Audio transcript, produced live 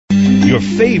Your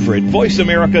favorite Voice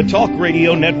America Talk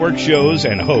Radio Network shows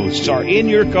and hosts are in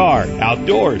your car,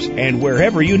 outdoors, and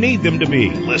wherever you need them to be.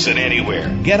 Listen anywhere.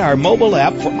 Get our mobile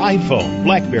app for iPhone,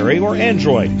 BlackBerry, or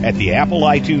Android at the Apple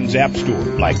iTunes App Store,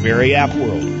 BlackBerry App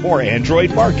World, or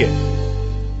Android Market.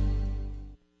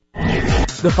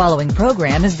 The following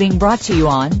program is being brought to you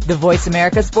on the Voice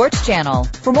America Sports Channel.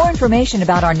 For more information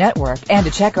about our network and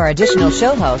to check our additional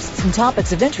show hosts and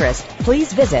topics of interest,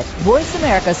 please visit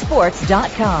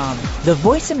voiceamericasports.com. The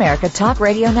Voice America Talk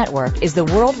Radio Network is the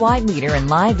worldwide leader in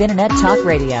live Internet talk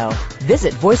radio.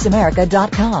 Visit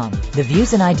voiceamerica.com. The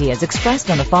views and ideas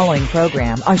expressed on the following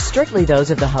program are strictly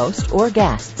those of the host or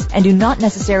guests and do not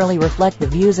necessarily reflect the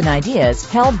views and ideas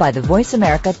held by the Voice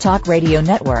America Talk Radio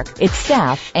Network, its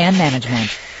staff, and management.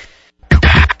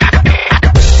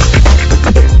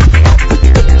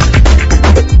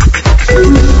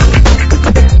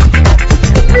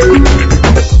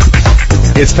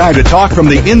 It's time to talk from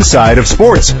the inside of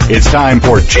sports. It's time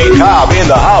for G. Cobb in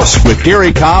the House with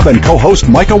Gary Cobb and co-host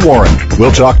Micah Warren.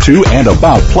 We'll talk to and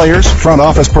about players, front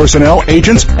office personnel,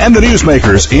 agents, and the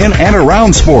newsmakers in and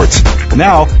around sports.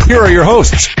 Now, here are your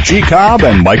hosts, G. Cobb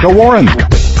and Micah Warren.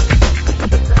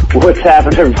 What's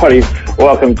happening, everybody?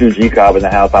 Welcome to G. Cobb in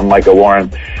the House. I'm Micah Warren.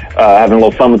 Having a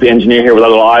little fun with the engineer here with a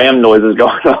little IM noises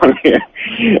going on here.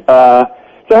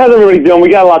 So how's everybody doing? We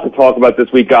got a lot to talk about this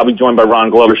week. I'll be joined by Ron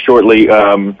Glover shortly.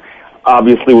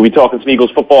 Obviously, we'll be talking some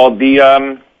Eagles football.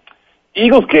 The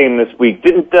Eagles game this week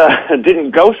didn't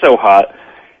go so hot.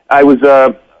 I was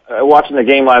watching the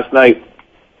game last night.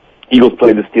 Eagles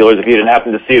played the Steelers. If you didn't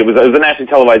happen to see it, it was a nationally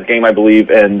televised game, I believe.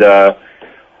 And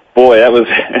boy, that was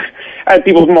I had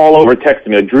people from all over texting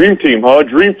me, "Dream team, huh?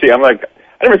 Dream team." I'm like,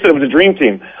 I never said it was a dream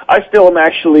team. I still am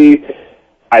actually.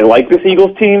 I like this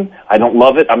Eagles team. I don't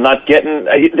love it. I'm not getting.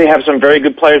 They have some very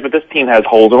good players, but this team has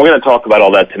holes, and we're going to talk about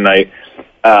all that tonight.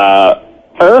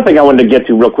 Another thing I wanted to get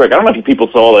to real quick. I don't know if you people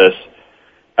saw this.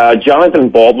 Jonathan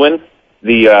Baldwin,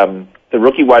 the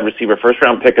rookie wide receiver,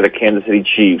 first-round pick of the Kansas City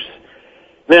Chiefs.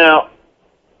 Now,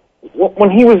 when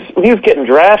he was getting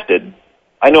drafted,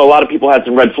 I know a lot of people had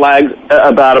some red flags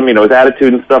about him, his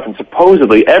attitude and stuff, and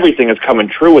supposedly everything is coming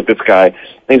true with this guy.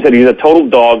 They said he's a total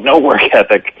dog, no work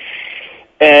ethic.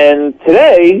 And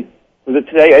today, I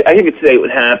think it's today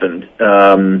it happened.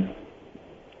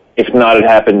 If not, it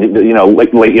happened,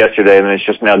 late yesterday, and it's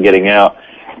just now getting out,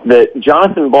 that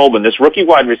Jonathan Baldwin, this rookie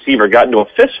wide receiver, got into a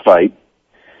fist fight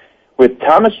with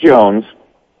Thomas Jones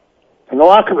in the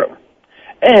locker room.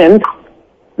 And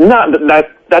not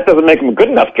that doesn't make him a good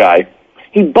enough guy.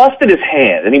 He busted his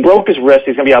hand, and he broke his wrist.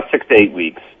 He's going to be out 6 to 8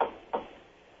 weeks.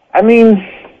 I mean,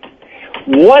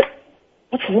 what's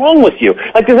wrong with you?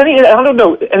 Like, I don't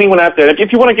know anyone out there.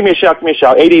 If you want to give me a shout,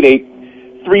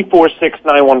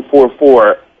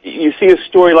 888-346-9144. You see a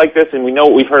story like this, and we know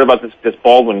what we've heard about this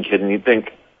Baldwin kid, and you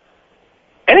think,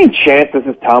 any chance this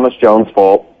is Thomas Jones'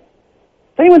 fault?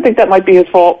 Does anyone think that might be his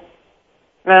fault?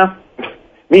 No,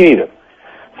 me neither.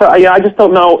 So I just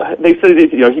don't know. They said he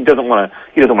doesn't want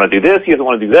to do this, he doesn't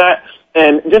want to do that.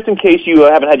 And just in case you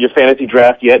haven't had your fantasy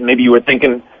draft yet, maybe you were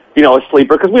thinking, a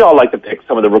sleeper, because we all like to pick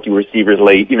some of the rookie receivers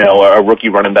late, or rookie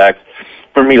running backs.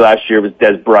 For me last year, it was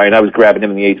Des Bryant. I was grabbing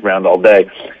him in the 8th round all day.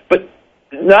 But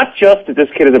not just that this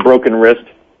kid has a broken wrist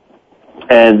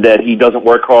and that he doesn't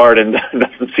work hard and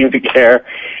doesn't seem to care.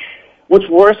 What's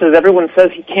worse is everyone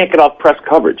says he can't get off press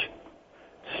coverage.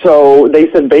 So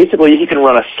they said basically he can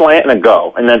run a slant and a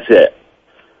go, and that's it.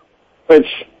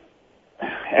 Which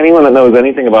anyone that knows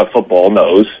anything about football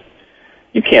knows.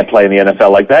 You can't play in the NFL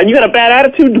like that. And you got a bad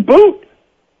attitude to boot.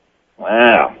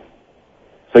 Wow.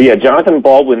 So, yeah, Jonathan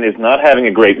Baldwin is not having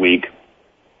a great week.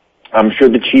 I'm sure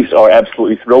the Chiefs are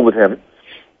absolutely thrilled with him.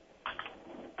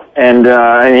 And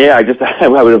I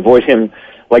would avoid him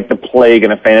like the plague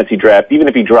in a fantasy draft, even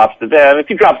if he drops to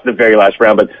the very last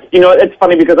round. But, it's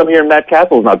funny because I'm hearing Matt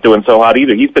Castle's not doing so hot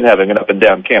either. He's been having an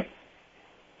up-and-down camp.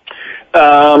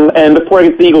 And before I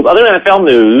get to the Eagles, other NFL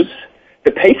news,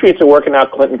 the Patriots are working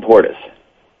out Clinton Portis.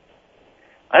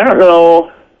 I don't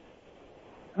know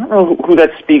who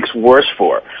that speaks worse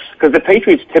for, because the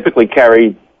Patriots typically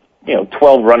carry,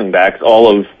 12 running backs, all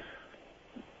of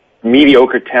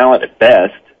mediocre talent at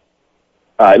best,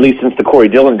 at least since the Corey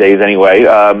Dillon days anyway.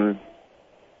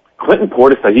 Clinton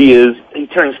Portis, he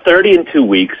turns 30 in 2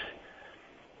 weeks,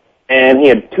 and he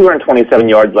had 227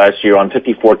 yards last year on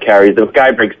 54 carries. The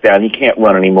guy breaks down; he can't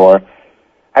run anymore.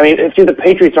 I mean, if you're the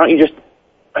Patriots, aren't you just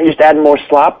adding more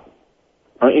slop?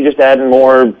 Aren't you just adding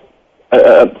more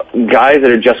guys that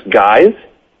are just guys?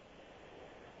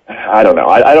 I don't know.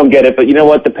 I don't get it, but you know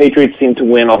what? The Patriots seem to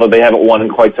win, although they haven't won in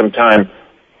quite some time.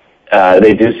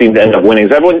 They do seem to end up winning.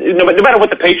 So everyone, no matter what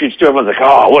the Patriots do, everyone's like,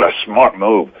 oh, what a smart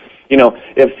move.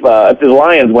 if the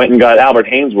Lions went and got Albert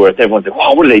Hainsworth, everyone's like,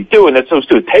 "Wow, what are they doing? That's so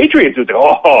stupid." Patriots would say,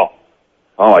 "Oh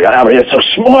my God, Albert is so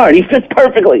smart. He fits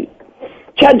perfectly.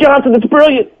 Chad Johnson, that's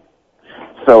brilliant."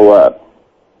 So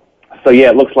yeah,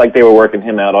 it looks like they were working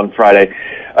him out on Friday.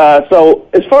 So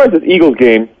as far as this Eagles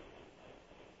game,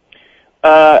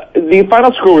 the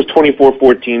final score was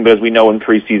 24-14, but as we know in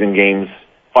preseason games,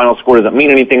 final score doesn't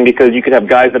mean anything because you could have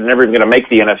guys that are never even going to make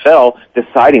the NFL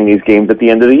deciding these games at the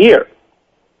end of the year.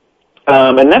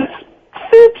 And that's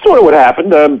sort of what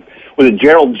happened. Was it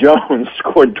Gerald Jones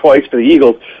scored twice for the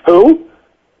Eagles? Who?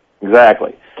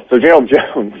 Exactly. So Gerald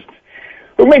Jones,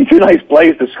 who made 2 nice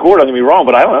plays to score, don't get me wrong,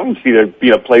 but I don't see there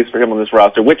being a place for him on this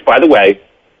roster, which, by the way,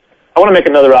 I want to make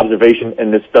another observation,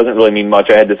 and this doesn't really mean much.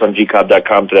 I had this on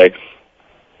gcobb.com today.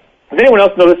 Has anyone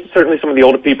else noticed, certainly some of the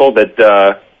older people,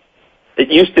 that it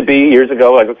used to be years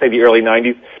ago, like let's say the early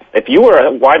 90s, if you were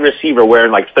a wide receiver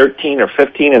wearing like 13 or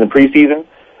 15 in the preseason,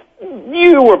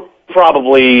 you were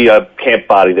probably a camp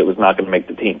body that was not going to make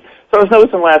the team. So I was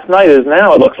noticing last night is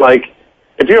now it looks like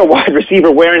if you're a wide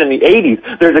receiver wearing in the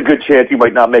 80s, there's a good chance you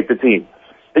might not make the team.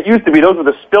 It used to be those were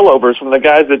the spillovers from the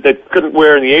guys that couldn't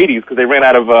wear in the 80s because they ran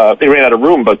out of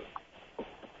room. But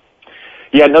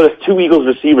yeah, notice 2 Eagles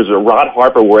receivers, Rod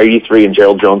Harper wore 83 and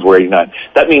Gerald Jones wore 89.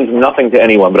 That means nothing to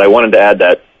anyone, but I wanted to add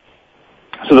that.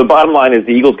 So the bottom line is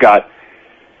the Eagles got,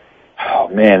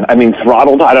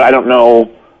 throttled. I don't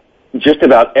know, just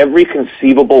about every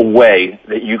conceivable way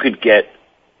that you could get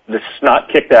the snot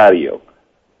kicked out of you,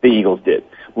 the Eagles did.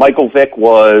 Michael Vick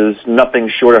was nothing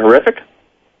short of horrific,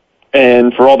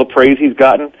 and for all the praise he's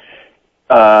gotten,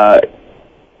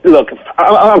 look,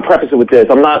 I'll preface it with this.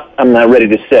 I'm not ready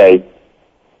to say,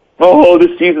 oh,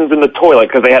 this season's in the toilet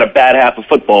because they had a bad half of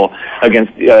football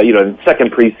against, the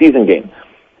second preseason game.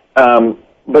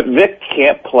 But Vic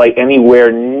can't play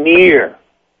anywhere near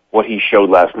what he showed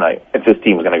last night if this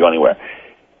team was going to go anywhere.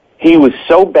 He was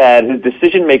so bad. His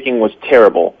decision-making was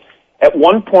terrible. At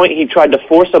one point, he tried to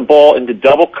force a ball into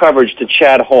double coverage to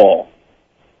Chad Hall.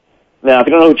 Now, if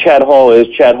you don't know who Chad Hall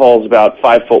is about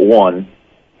 5'1".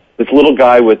 This little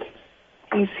guy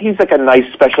he's like a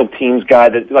nice special teams guy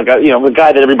that, the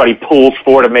guy that everybody pulls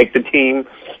for to make the team,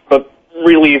 but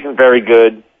really isn't very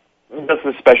good. Does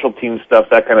the special team stuff,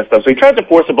 that kind of stuff. So he tried to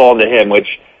force a ball into him,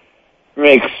 which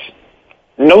makes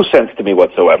no sense to me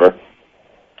whatsoever.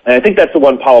 And I think that's the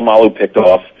one Palomalu picked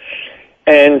off.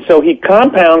 And so he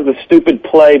compounds the stupid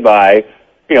play by,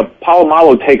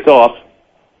 Palomalu takes off,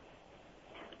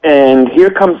 and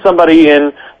here comes somebody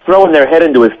in, throwing their head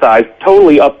into his thighs,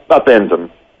 totally upends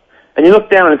him. And you look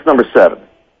down and it's number 7.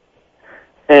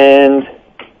 And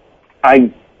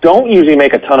I don't usually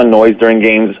make a ton of noise during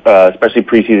games, especially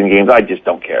preseason games. I just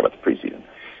don't care about the preseason.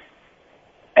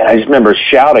 And I just remember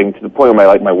shouting to the point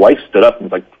where my wife stood up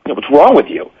and was like, what's wrong with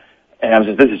you? And I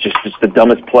was this is just the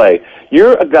dumbest play.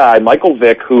 You're a guy, Michael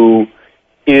Vick, who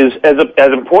is as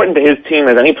important to his team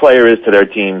as any player is to their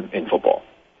team in football.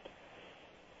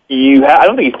 I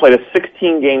don't think he's played a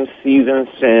 16-game season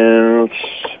since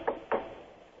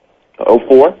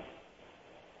 2004.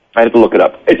 I have to look it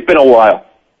up. It's been a while,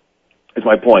 is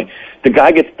my point. The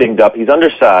guy gets dinged up. He's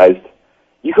undersized.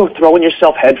 You go throwing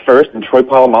yourself head first in Troy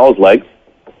Polamalu's legs.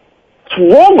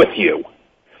 What's wrong with you?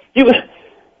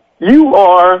 You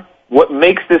are what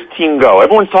makes this team go.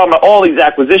 Everyone's talking about all these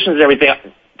acquisitions and everything.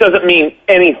 It doesn't mean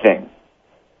anything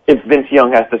if Vince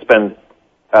Young has to spend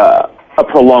a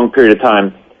prolonged period of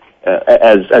time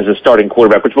as a starting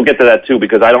quarterback, which we'll get to that too,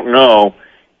 because I don't know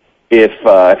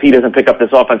if he doesn't pick up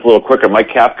this offense a little quicker. Mike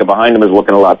Kafka behind him is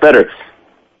looking a lot better.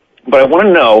 But I want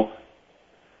to know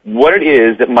what it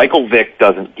is that Michael Vick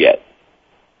doesn't get.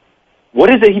 What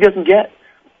is it he doesn't get?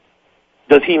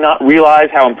 Does he not realize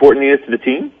how important he is to the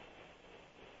team?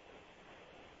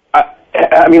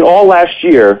 I mean, all last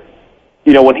year,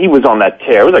 when he was on that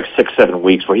tear, it was like 6-7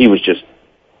 weeks where he was just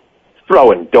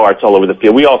throwing darts all over the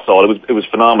field. We all saw it. It was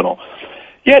phenomenal.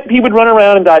 Yet he would run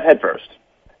around and dive headfirst.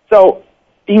 So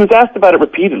he was asked about it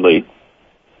repeatedly.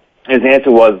 His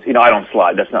answer was, I don't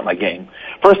slide. That's not my game.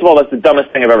 First of all, that's the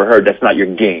dumbest thing I've ever heard. That's not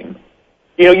your game.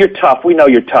 You're tough. We know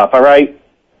you're tough, all right?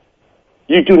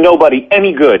 You do nobody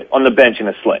any good on the bench in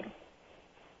a sling.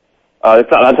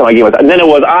 That's not my game. And then it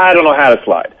was, I don't know how to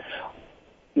slide.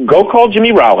 Go call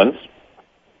Jimmy Rollins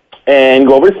and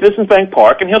go over to Citizens Bank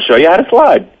Park, and he'll show you how to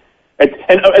slide.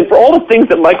 And for all the things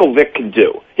that Michael Vick can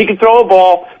do, he can throw a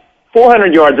ball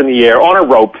 400 yards in the air on a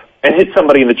rope and hit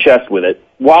somebody in the chest with it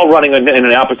while running in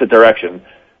an opposite direction,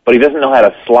 but he doesn't know how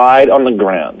to slide on the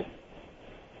ground.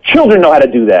 Children know how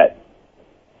to do that.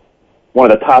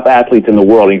 One of the top athletes in the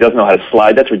world, and he doesn't know how to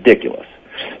slide. That's ridiculous.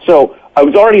 So I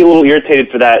was already a little irritated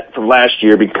for that from last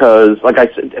year because, like I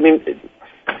said,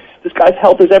 the guy's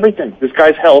health is everything. This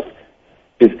guy's health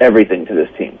is everything to this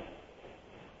team.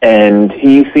 And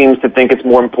he seems to think it's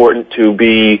more important to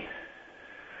be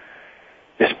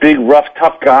this big, rough,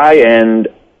 tough guy, and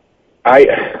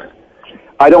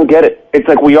I don't get it. It's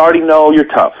like, we already know you're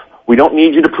tough. We don't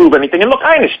need you to prove anything. And look,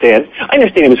 I understand.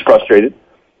 He was frustrated.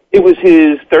 It was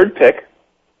his third pick,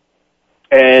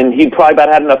 and he'd probably about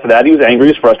had enough of that. He was angry,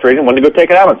 he was frustrated, and wanted to go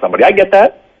take it out on somebody. I get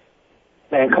that.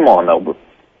 Man, come on, though.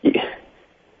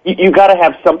 You got to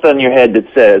have something in your head that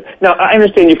says, now, I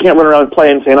understand you can't run around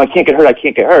playing saying, I can't get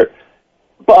hurt.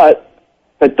 But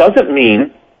that doesn't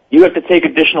mean you have to take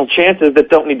additional chances that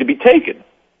don't need to be taken.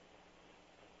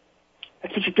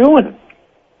 That's what you're doing.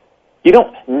 You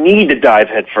don't need to dive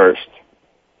head first.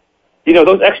 You know,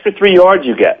 those extra 3 yards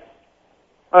you get.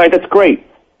 All right, that's great.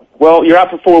 Well, you're out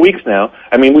for 4 weeks now.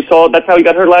 I mean, we saw that's how he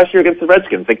got hurt last year against the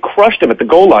Redskins. They crushed him at the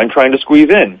goal line trying to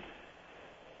squeeze in.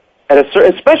 And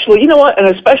especially, you know what, and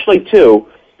especially, too,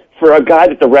 for a guy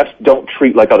that the refs don't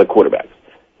treat like other quarterbacks.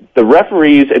 The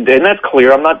referees, and that's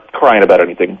clear, I'm not crying about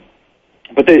anything,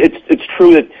 but it's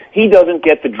true that he doesn't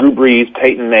get the Drew Brees,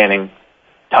 Peyton Manning,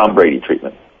 Tom Brady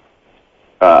treatment.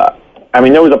 I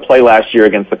mean, there was a play last year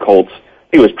against the Colts.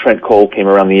 It was Trent Cole came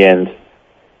around the end,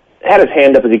 had his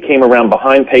hand up as he came around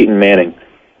behind Peyton Manning,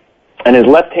 and his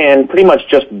left hand pretty much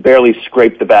just barely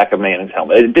scraped the back of Manning's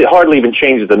helmet. It hardly even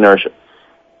changes the inertia.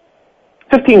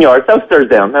 15 yards, that was third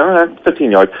down.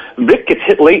 15 yards. Vic gets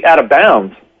hit late out of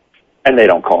bounds, and they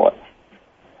don't call it.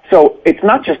 So it's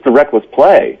not just the reckless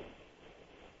play.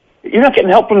 You're not getting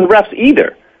help from the refs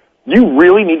either. You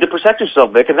really need to protect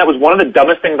yourself, Vic, and that was one of the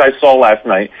dumbest things I saw last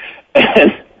night.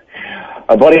 And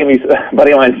a buddy of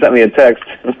mine sent me a text.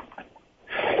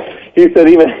 He said,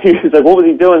 he was like, what was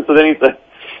he doing? So then he said,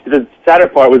 the sadder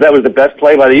part was that was the best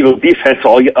play by the Eagles defense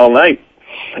all night.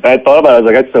 And I thought about it. I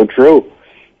was like, that's so true.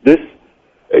 This,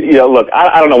 you know, look,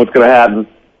 I don't know what's going to happen.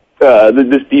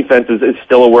 This defense is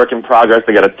still a work in progress.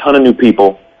 They got a ton of new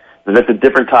people. And that's a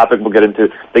different topic we'll get into.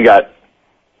 They got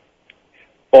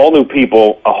all new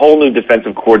people, a whole new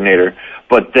defensive coordinator,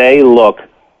 but they look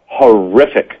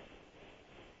horrific.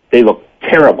 They look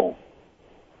terrible.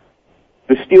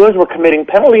 The Steelers were committing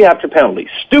penalty after penalty,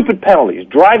 stupid penalties,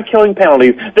 drive-killing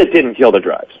penalties that didn't kill the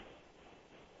drives.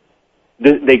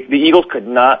 The Eagles could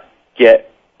not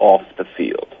get off the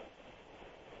field.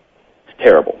 It's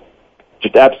terrible.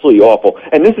 Just absolutely awful.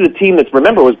 And this is a team that,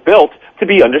 remember, was built to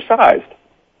be undersized.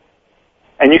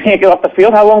 And you can't get off the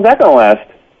field? How long is that going to last?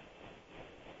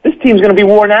 This team's going to be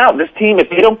worn out. This team, if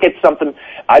they don't get something,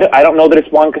 I don't know that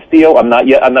it's Juan Castillo. I'm not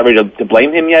ready to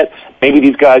blame him yet. Maybe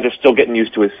these guys are still getting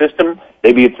used to his system.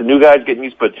 Maybe it's the new guys getting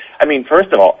used. But I mean,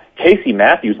 first of all, Casey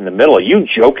Matthews in the middle. Are you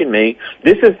joking me?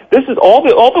 This is all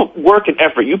the work and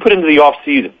effort you put into the off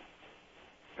season.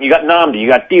 You got Namdi, you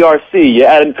got DRC, you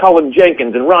added Cullen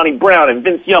Jenkins and Ronnie Brown and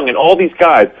Vince Young and all these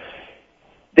guys.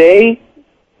 They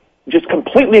just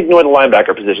completely ignore the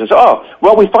linebacker position. So,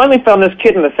 we finally found this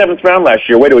kid in the 7th round last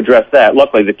year. Way to address that.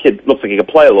 Luckily, the kid looks like he could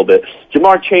play a little bit.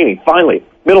 Jamar Chaney, finally,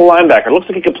 middle linebacker. Looks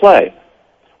like he could play.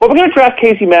 Well, we're going to draft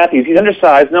Casey Matthews. He's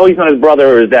undersized. No, he's not his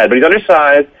brother or his dad, but he's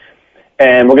undersized.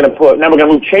 And we're going to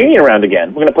move Chaney around again.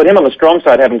 We're going to put him on the strong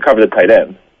side, have him cover the tight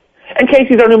end. And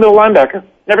Casey's our new middle linebacker.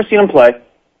 Never seen him play.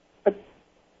 But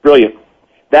brilliant.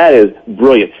 That is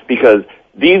brilliant, because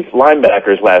these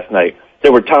linebackers last night,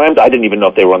 there were times I didn't even know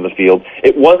if they were on the field.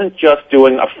 It wasn't just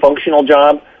doing a functional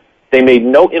job. They made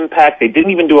no impact. They didn't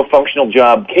even do a functional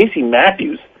job. Casey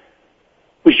Matthews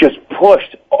was just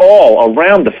pushed all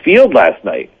around the field last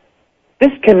night.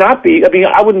 This cannot be. I mean,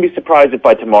 I wouldn't be surprised if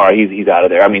by tomorrow he's out of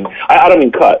there. I mean, I don't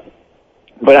mean cut,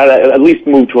 but I'd at least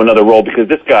move to another role, because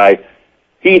this guy,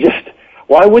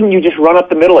 why wouldn't you just run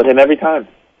up the middle at him every time?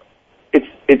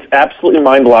 It's absolutely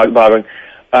mind-boggling.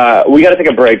 We got to take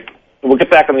a break. We'll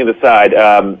get back on the other side.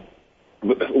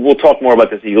 We'll talk more about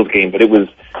this Eagles game, but it was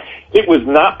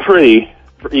not pretty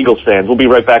for Eagles fans. We'll be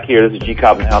right back here. This is G.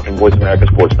 Cobb and House on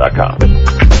VoiceAmericaSports.com.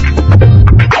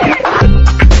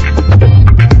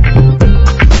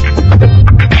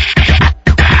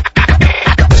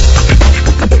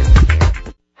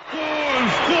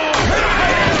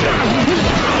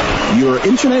 Your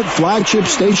internet flagship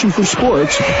station for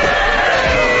sports.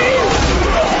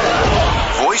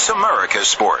 Voice America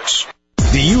Sports.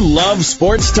 Do you love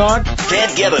sports talk?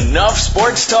 Can't get enough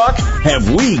sports talk?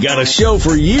 Have we got a show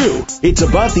for you? It's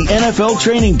about the NFL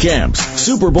training camps,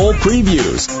 Super Bowl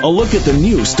previews, a look at the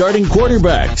new starting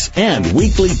quarterbacks, and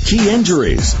weekly key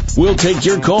injuries. We'll take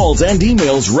your calls and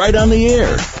emails right on the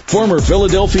air. Former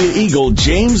Philadelphia Eagle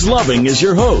James Loving is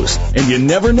your host, and you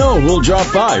never know who'll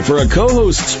drop by for a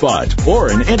co-host spot or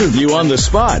an interview on the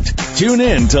spot. Tune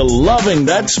in to Loving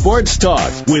That Sports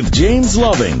Talk with James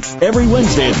Loving every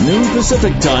Wednesday at noon Pacific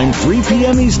Time, 3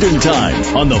 p.m. Eastern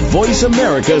Time on the Voice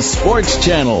America Sports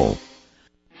Channel.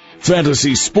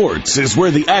 Fantasy sports is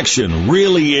where the action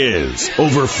really is.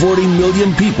 Over 40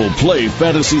 million people play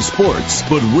fantasy sports,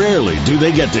 but rarely do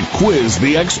they get to quiz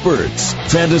the experts.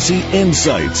 Fantasy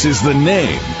Insights is the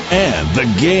name and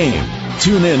the game.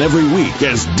 Tune in every week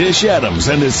as Dish Adams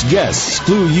and his guests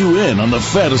clue you in on the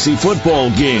fantasy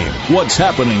football game, what's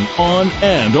happening on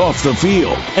and off the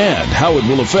field, and how it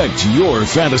will affect your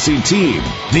fantasy team.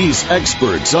 These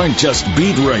experts aren't just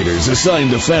beat writers assigned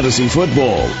to fantasy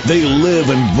football. They live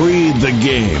and breathe the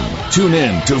game. Tune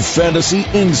in to Fantasy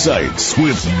Insights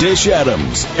with Dish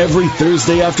Adams every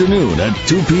Thursday afternoon at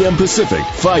 2 p.m. Pacific,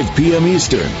 5 p.m.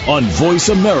 Eastern on Voice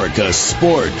America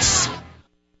Sports.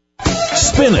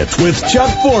 Spin It with Chuck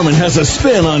Foreman has a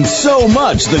spin on so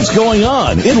much that's going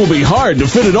on. It will be hard to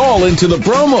fit it all into the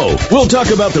promo. We'll talk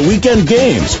about the weekend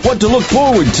games, what to look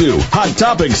forward to, hot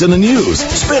topics in the news,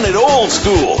 Spin It Old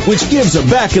School, which gives a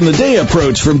back-in-the-day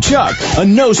approach from Chuck, a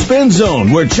no-spin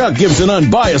zone where Chuck gives an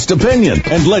unbiased opinion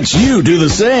and lets you do the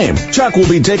same. Chuck will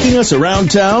be taking us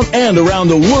around town and around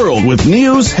the world with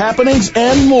news, happenings,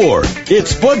 and more.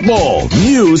 It's football,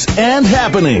 news, and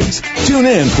happenings. Tune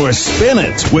in for Spin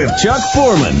It with Chuck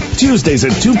Foreman, Tuesdays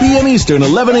at 2 p.m. Eastern,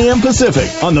 11 a.m. Pacific,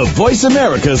 on the Voice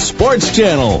America Sports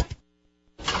Channel. The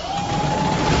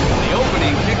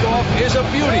opening kickoff is a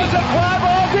beauty. It's a fly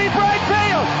ball deep right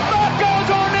field. Back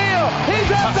goes O'Neal. He's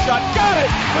at the shot. Got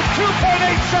it with 2.8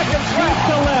 seconds left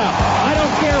to left. I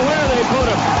don't care where they put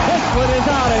him. This one is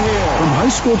out of here. From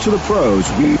high school to the pros,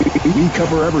 we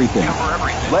cover everything.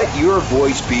 Let your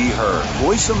voice be heard.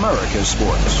 Voice America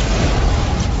Sports.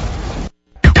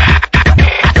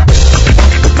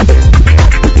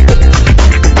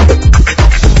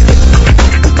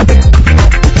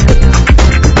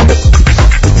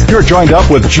 You're joined up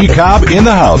with G. Cobb in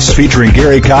the House, featuring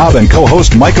Gary Cobb and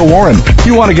co-host Micah Warren.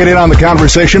 You want to get in on the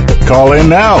conversation? Call in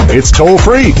now. It's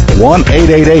toll-free.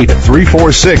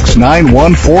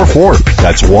 1-888-346-9144.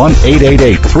 That's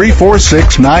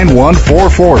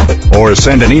 1-888-346-9144. Or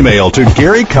send an email to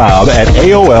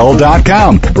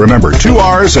GaryCobb@AOL.com. Remember, 2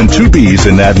 R's and 2 B's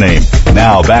in that name.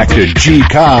 Now back to G.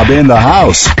 Cobb in the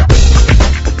House.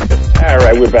 All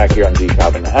right, we're back here on G.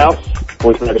 Cobb in the House.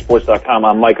 VoiceAmericaSports.com.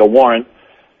 I'm Micah Warren.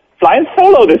 Flying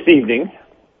solo this evening,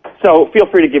 so feel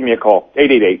free to give me a call,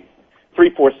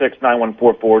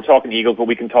 888-346-9144. Talking Eagles, but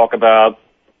we can talk about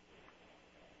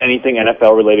anything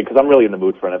NFL related, because I'm really in the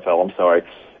mood for NFL. I'm sorry.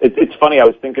 It's funny, I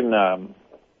was thinking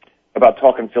about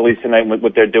talking Phillies tonight with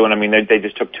what they're doing. I mean, they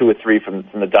just took 2 or 3 from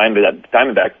the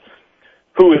Diamondbacks,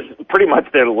 who is pretty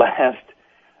much their last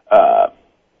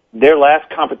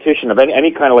competition of any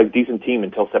kind of like decent team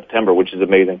until September, which is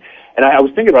amazing. And I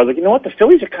was thinking about it, I was like, you know what, the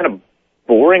Phillies are kind of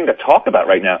boring to talk about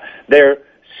right now. They're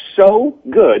so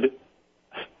good,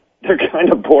 they're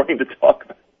kind of boring to talk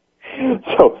about.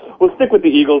 So we'll stick with the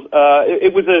Eagles.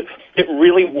 It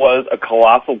really was a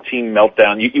colossal team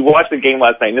meltdown. You watched the game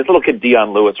last night, and this little kid,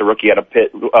 Dion Lewis, a rookie out of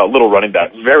Pitt, little running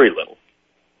back, very little.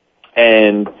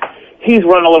 And he's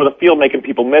running all over the field making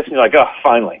people miss, and you're like, oh,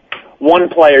 finally. One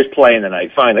player's playing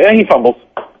tonight, finally. And he fumbles.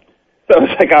 So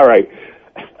it's like, all right.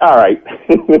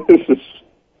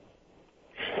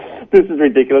 This is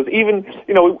ridiculous. Even,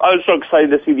 I was so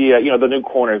excited to see the new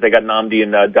corners. They got Nnamdi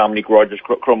and Dominique Rogers,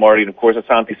 Cromartie, and of course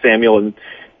Asante Samuel, and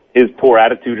his poor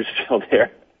attitude is still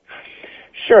there.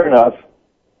 Sure enough,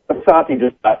 Asante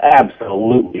just got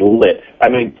absolutely lit. I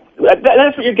mean,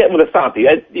 that's what you're getting with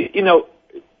Asante.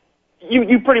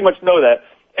 You pretty much know that.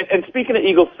 And speaking of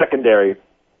Eagles secondary,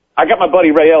 I got my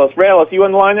buddy Ray Ellis. Ray Ellis, you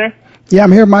on the line there? Yeah,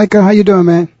 I'm here, Micah. How you doing,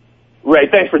 man? Ray,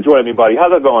 thanks for joining me, buddy.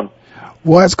 How's it going?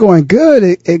 Well, it's going good,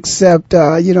 except,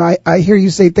 I hear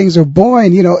you say things are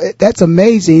boring. That's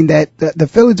amazing that the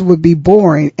Phillies would be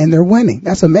boring and they're winning.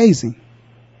 That's amazing.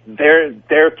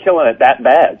 They're killing it that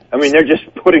bad. I mean, they're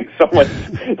just putting so much,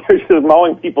 they're just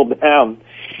mowing people down.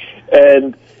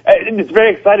 And it's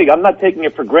very exciting. I'm not taking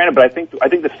it for granted, but I think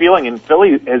the feeling in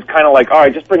Philly is kind of like, all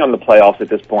right, just bring on the playoffs at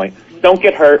this point. Don't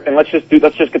get hurt, and let's just get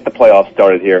the playoffs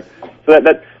started here. So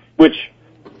which,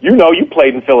 you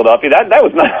played in Philadelphia. That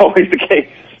was not always the case.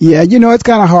 Yeah, it's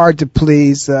kind of hard to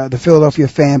please the Philadelphia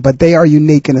fan, but they are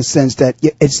unique in a sense that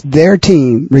it's their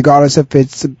team, regardless if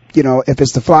it's, if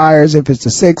it's the Flyers, if it's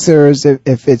the Sixers,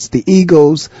 if it's the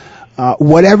Eagles,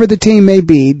 whatever the team may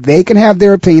be, they can have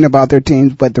their opinion about their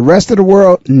teams, but the rest of the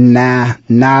world,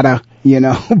 nada,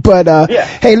 But,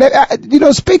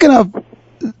 hey, speaking of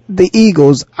the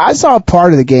Eagles, I saw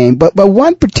part of the game, but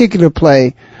one particular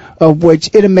play of which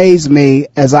it amazed me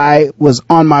as I was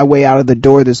on my way out of the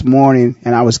door this morning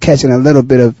and I was catching a little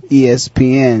bit of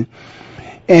ESPN.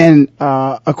 And,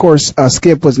 of course,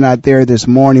 Skip was not there this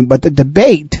morning, but the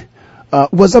debate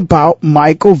was about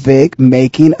Michael Vick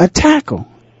making a tackle.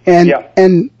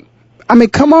 And I mean,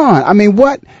 come on. I mean,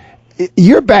 what?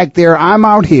 You're back there. I'm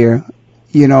out here.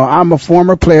 I'm a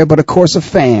former player, but, of course, a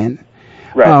fan.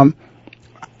 Right.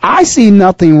 I see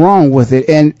nothing wrong with it.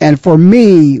 And for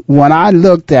me, when I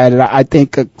looked at it, I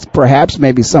think perhaps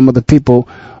maybe some of the people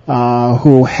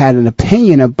who had an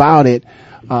opinion about it,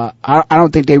 I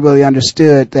don't think they really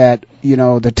understood that,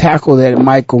 the tackle that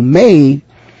Michael made,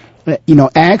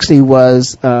 actually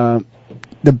was the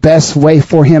best way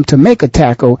for him to make a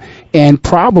tackle, and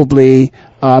probably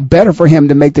better for him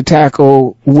to make the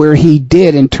tackle where he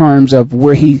did in terms of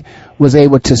where he was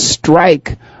able to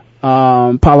strike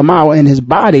Polamalu in his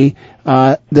body,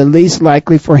 the least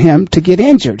likely for him to get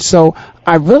injured. So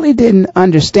I really didn't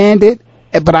understand it,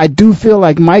 but I do feel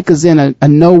like Mike is in a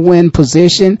no-win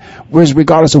position, whereas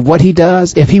regardless of what he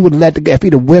does, if he'd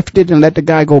have whiffed it and let the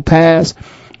guy go past,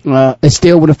 it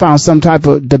still would have found some type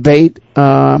of debate.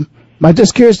 I'm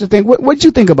just curious to think, what'd you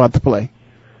think about the play?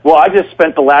 Well, I just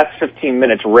spent the last 15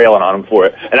 minutes railing on him for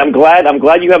it, and I'm glad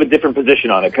you have a different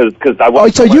position on it because I. Oh,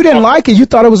 so you didn't like it? You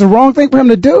thought it was the wrong thing for him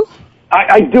to do?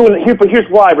 I do, but here's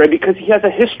why, Ray. Because he has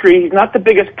a history. He's not the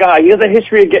biggest guy. He has a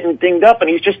history of getting dinged up, and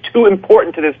he's just too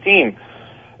important to this team.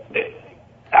 Okay.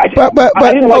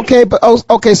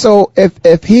 So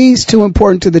if he's too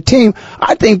important to the team,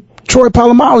 I think Troy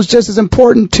Polamalu is just as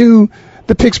important to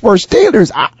the Pittsburgh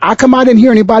Steelers. I come out and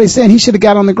hear anybody saying he should have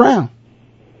got on the ground.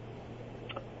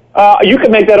 You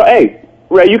can make that. Hey,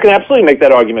 Ray, you can absolutely make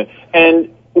that argument.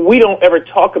 And we don't ever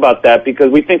talk about that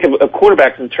because we think of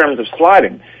quarterbacks in terms of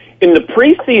sliding. In the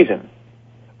preseason,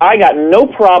 I got no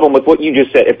problem with what you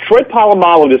just said. If Troy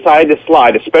Polamalu decided to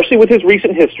slide, especially with his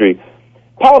recent history,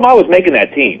 Polamalu was making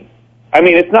that team. I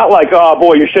mean, it's not like, oh,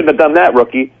 boy, you shouldn't have done that,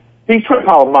 rookie. He's Troy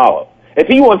Polamalu. If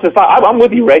he wants to slide, I'm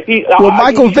with you, Ray.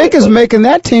 Michael Vick is making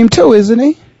that team, too, isn't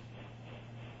he?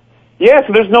 Yeah,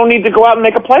 so there's no need to go out and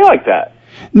make a play like that.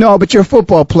 No, but you're a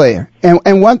football player.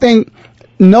 And one thing,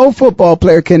 no football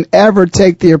player can ever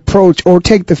take the approach or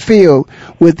take the field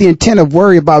with the intent of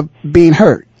worry about being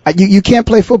hurt. You can't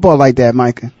play football like that,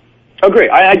 Micah. Agree.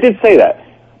 I did say that.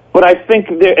 But I think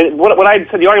what I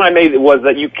said, the argument I made was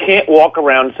that you can't walk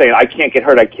around saying, I can't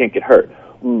get hurt.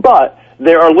 But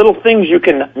there are little things you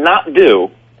can not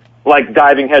do, like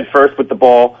diving head first with the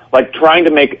ball, like trying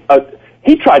to make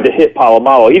he tried to hit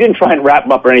Polamalu. He didn't try and wrap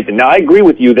him up or anything. Now, I agree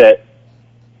with you that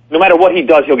no matter what he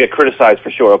does, he'll get criticized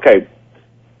for sure. Okay.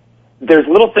 There's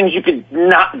little things you could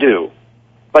not do.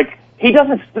 Like, he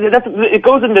doesn't, it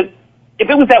goes into, if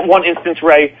it was that one instance,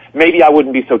 Ray, maybe I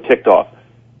wouldn't be so ticked off.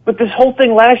 But this whole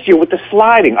thing last year with the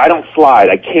sliding, I don't slide,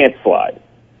 I can't slide.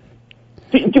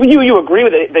 Do you agree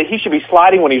with it, that he should be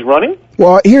sliding when he's running?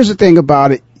 Well, here's the thing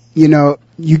about it.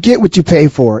 You get what you pay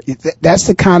for. That's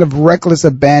the kind of reckless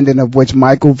abandon of which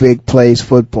Michael Vick plays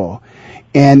football.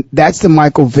 And that's the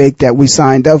Michael Vick that we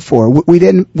signed up for. We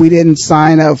didn't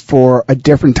sign up for a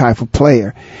different type of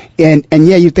player. And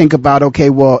yeah, you think about, okay,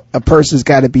 well, a person's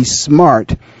got to be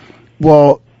smart.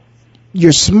 Well,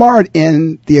 you're smart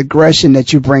in the aggression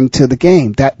that you bring to the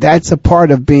game. That's a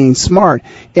part of being smart.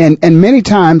 And many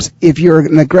times, if you're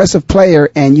an aggressive player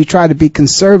and you try to be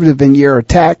conservative in your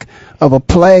attack of a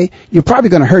play, you're probably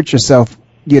going to hurt yourself.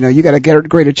 You got a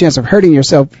greater chance of hurting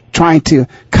yourself trying to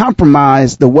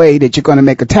compromise the way that you're going to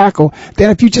make a tackle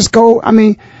than if you just go,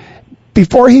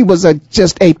 before he was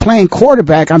just a playing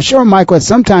quarterback, I'm sure Michael at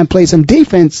some time played some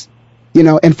defense,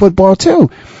 in football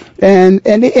too.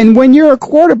 And when you're a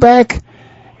quarterback,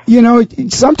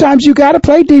 sometimes you got to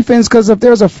play defense because if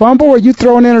there's a fumble or you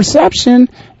throw an interception,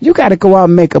 you got to go out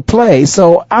and make a play.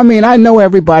 So, I know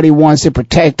everybody wants to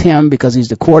protect him because he's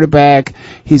the quarterback.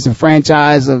 He's the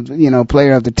franchise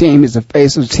player of the team. He's the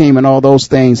face of the team and all those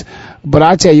things. But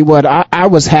I tell you what, I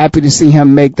was happy to see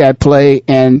him make that play.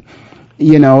 And,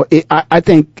 I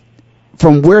think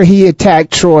from where he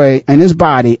attacked Troy and his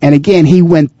body, and again, he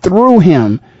went through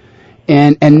him.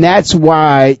 And that's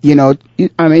why,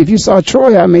 if you saw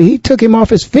Troy, he took him off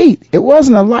his feet. It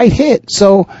wasn't a light hit.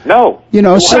 So, no.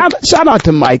 Shout out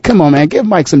to Mike. Come on, man. Give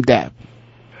Mike some dap.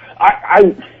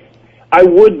 I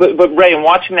would, but Ray, in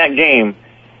watching that game,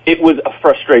 it was a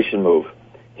frustration move.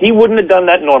 He wouldn't have done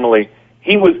that normally.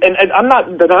 He was, and I'm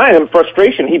not denying him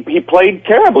frustration. He played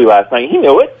terribly last night. He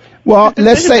knew it. Well,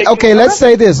 let's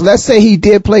say this. Let's say he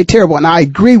did play terrible, and I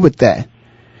agree with that.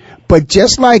 But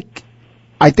just like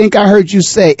I think I heard you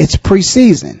say, it's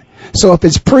preseason. So if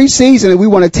it's preseason and we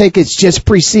want to take it's just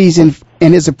preseason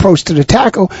in his approach to the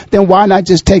tackle, then why not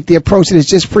just take the approach that it's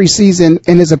just preseason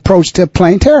in his approach to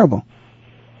playing terrible?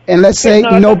 And let's say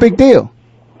no big deal.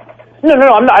 No,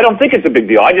 I don't think it's a big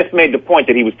deal. I just made the point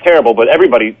that he was terrible, but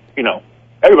everybody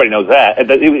knows that.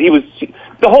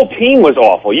 The whole team was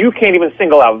awful. You can't even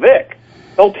single out Vic.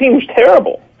 The whole team was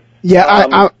terrible.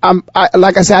 Yeah, I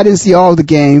like I said, I didn't see all of the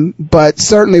game, but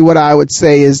certainly what I would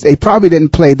say is they probably didn't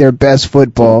play their best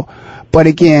football. But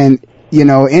again,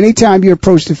 anytime you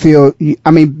approach the field,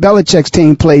 Belichick's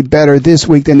team played better this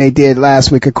week than they did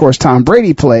last week. Of course, Tom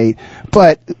Brady played,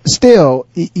 but still,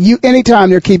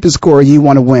 anytime they're keeping score, you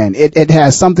want to win. It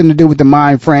has something to do with the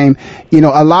mind frame.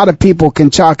 A lot of people can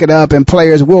chalk it up, and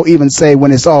players will even say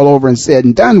when it's all over and said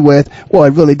and done with, well,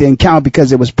 it really didn't count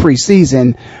because it was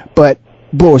preseason, but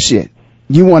bullshit.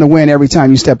 You want to win every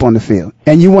time you step on the field,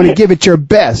 and you want to give it your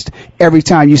best every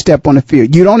time you step on the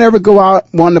field. You don't ever go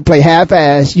out wanting to play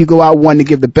half-ass. You go out wanting to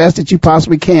give the best that you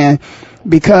possibly can,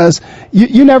 because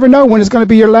you never know when it's going to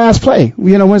be your last play.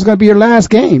 When it's going to be your last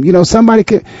game.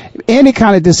 Any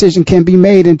kind of decision can be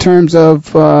made in terms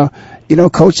of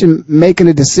coaching making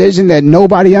a decision that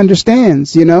nobody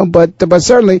understands. But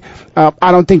certainly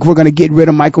I don't think we're going to get rid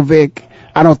of Michael Vick.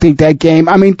 I don't think that game.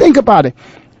 Think about it.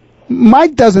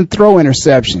 Mike doesn't throw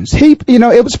interceptions.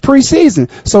 It was preseason.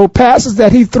 So passes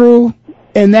that he threw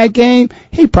in that game,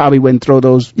 he probably wouldn't throw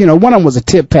those. One of them was a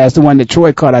tip pass, the one that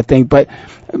Troy caught, I think, but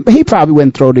he probably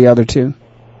wouldn't throw the other two.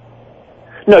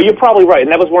 No, you're probably right.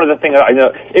 And that was one of the things I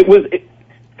know. It was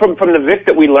from the Vic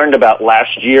that we learned about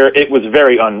last year, it was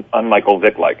very un-Michael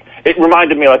Vick-like. It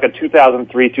reminded me like a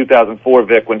 2003, 2004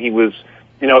 Vic when he was,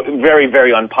 very,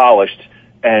 very unpolished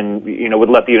and, would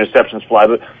let the interceptions fly.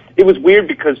 But it was weird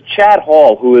because Chad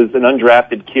Hall, who is an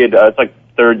undrafted kid, it's like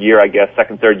third year,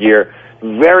 second, third year,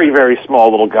 very, very small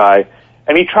little guy,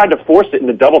 and he tried to force it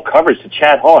into double coverage to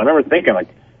Chad Hall. I remember thinking, like,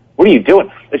 what are you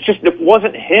doing? It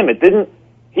wasn't him.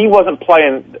 He wasn't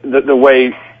playing the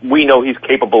way we know he's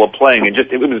capable of playing.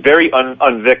 It was very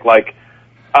un-Vic-like.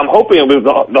 I'm hoping it was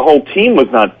the whole team was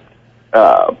not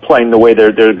playing the way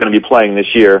they're going to be playing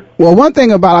this year. Well, one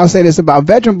thing I'll say this about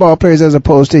veteran ball players as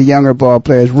opposed to younger ball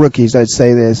players, rookies, I'd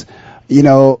say this,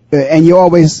 and you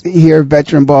always hear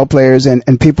veteran ball players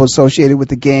and people associated with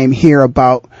the game hear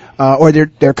about, or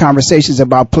their conversations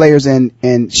about players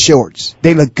in shorts.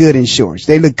 They look good in shorts.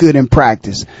 They look good in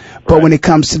practice. But right. When it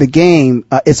comes to the game,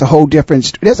 there's a whole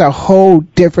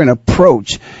different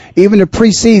approach. Even the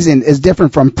preseason is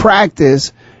different from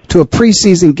practice to a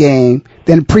preseason game,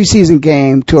 then a preseason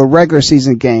game to a regular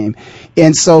season game.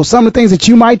 And so some of the things that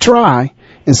you might try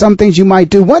and some things you might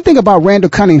do. One thing about Randall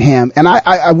Cunningham, and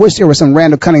I wish there were some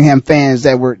Randall Cunningham fans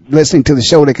that were listening to the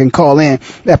show that can call in,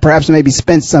 that perhaps maybe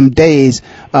spent some days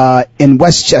in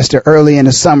Westchester early in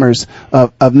the summers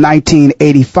of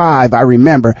 1985, I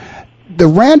remember. The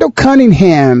Randall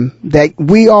Cunningham that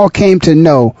we all came to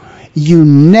know, you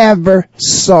never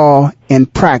saw in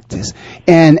practice.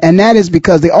 And that is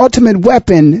because the ultimate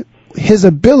weapon, his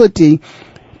ability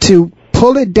to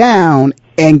pull it down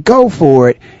and go for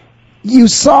it, you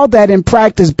saw that in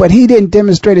practice, but he didn't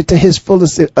demonstrate it to his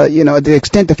fullest, the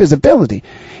extent of his ability.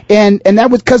 And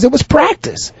that was because it was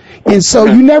practice. And so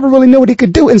you never really knew what he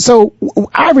could do. And so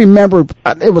I remember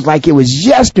it was like it was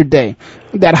yesterday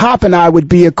that Hop and I would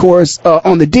be, of course,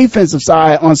 on the defensive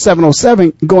side on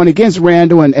 707 going against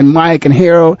Randall and Mike and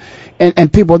Harold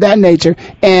and people of that nature.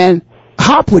 And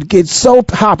Hop,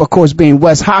 of course, being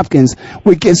Wes Hopkins,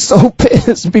 would get so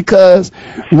pissed because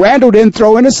Randall didn't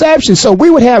throw interceptions. So we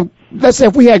would have, let's say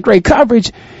if we had great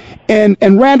coverage and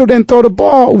Randall didn't throw the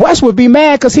ball, Wes would be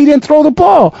mad because he didn't throw the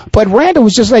ball. But Randall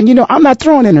was just like, I'm not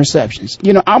throwing interceptions.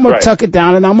 I'm going to tuck it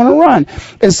down and I'm going to run.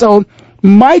 And so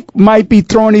Mike might be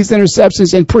throwing these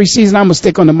interceptions in preseason. I'm going to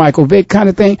stick on the Michael Vick kind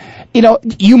of thing.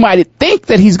 You might think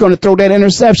that he's going to throw that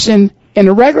interception in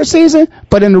the regular season,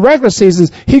 but in the regular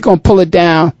seasons, he's going to pull it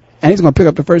down and he's going to pick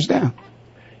up the first down.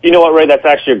 You know what, Ray? That's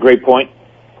actually a great point.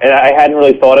 And I hadn't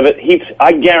really thought of it.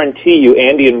 I guarantee you,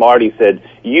 Andy and Marty said,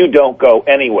 you don't go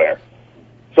anywhere.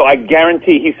 So I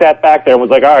guarantee he sat back there and was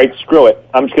like, all right, screw it.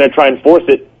 I'm just going to try and force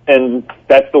it, and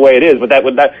that's the way it is. But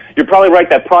you're probably right.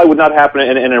 That probably would not happen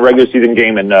in a regular season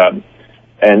game, and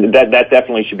that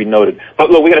definitely should be noted. But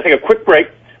look, we got to take a quick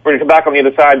break. We're going to come back on the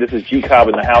other side. This is G. Cobb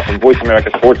in the house on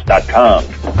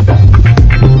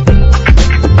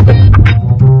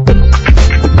VoiceAmericaSports.com.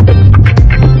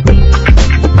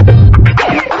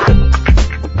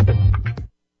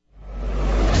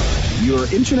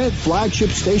 internet flagship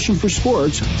station for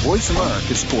sports, Voice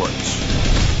America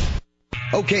Sports.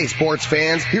 Okay, sports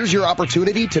fans, here's your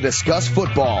opportunity to discuss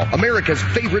football, America's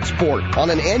favorite sport. On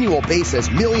an annual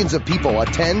basis, millions of people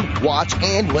attend, watch,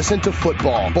 and listen to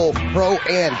football, both pro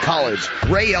and college.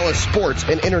 Ray Ellis Sports,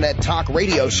 an internet talk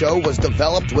radio show, was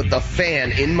developed with the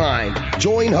fan in mind.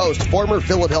 Join host, former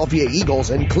Philadelphia Eagles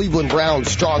and Cleveland Browns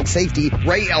strong safety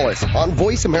Ray Ellis on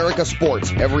Voice America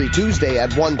Sports every Tuesday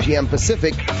at 1 p.m.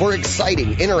 Pacific for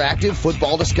exciting, interactive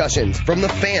football discussions from the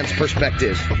fans'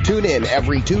 perspective. Tune in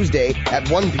every Tuesday at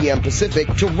 1 p.m. Pacific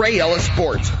to Ray Ellis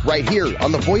Sports right here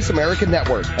on the Voice America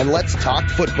Network, and let's talk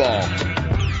football.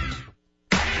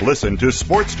 Listen to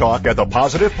Sports Talk at the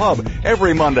Positive Pub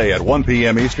every Monday at 1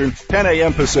 p.m. Eastern, 10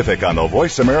 a.m. Pacific on the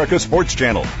Voice America Sports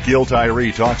Channel. Gil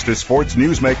Tyree talks to sports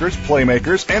newsmakers,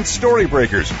 playmakers, and story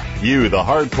breakers. You, the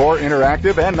hardcore,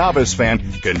 interactive, and novice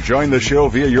fan, can join the show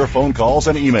via your phone calls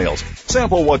and emails.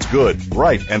 Sample what's good,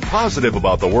 right, and positive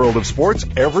about the world of sports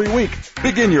every week.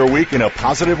 Begin your week in a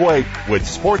positive way with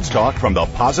Sports Talk from the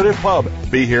Positive Pub.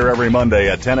 Be here every Monday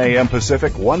at 10 a.m.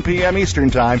 Pacific, 1 p.m. Eastern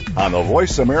Time on the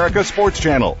Voice America Sports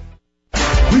Channel.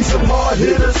 We some hard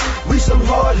hitters. We some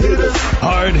hard hitters.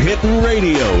 Hard Hittin'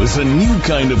 Radio is a new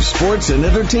kind of sports and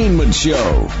entertainment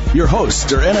show. Your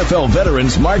hosts are NFL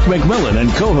veterans Mark McMillan and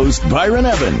co-host Byron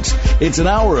Evans. It's an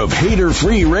hour of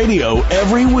hater-free radio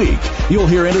every week. You'll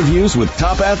hear interviews with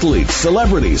top athletes,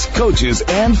 celebrities, coaches,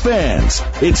 and fans.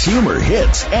 It's humor,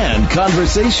 hits, and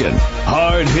conversation.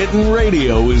 Hard Hittin'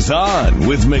 Radio is on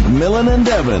with McMillan and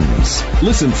Evans.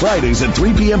 Listen Fridays at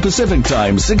 3 p.m. Pacific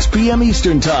Time, 6 p.m.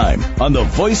 Eastern Time on the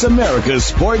Voice America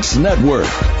Sports Network.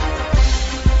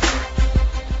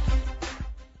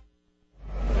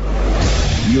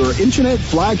 Your internet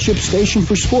flagship station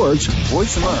for sports,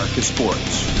 Voice America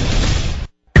Sports.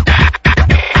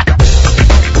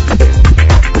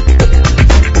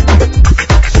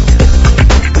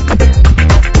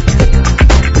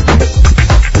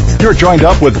 You're joined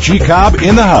up with G. Cobb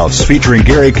in the House, featuring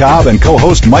Gary Cobb and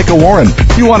co-host Micah Warren.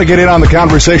 You want to get in on the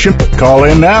conversation? Call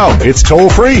in now. It's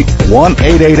toll-free.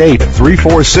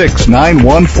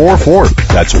 1-888-346-9144.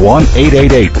 That's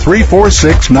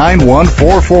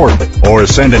 1-888-346-9144. Or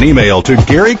send an email to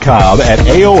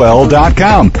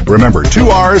GaryCobb@AOL.com. Remember,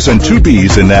 2 R's and 2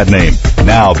 B's in that name.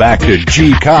 Now back to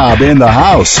G. Cobb in the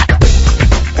House.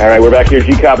 All right, we're back here,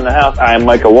 G. Cobb in the House. I am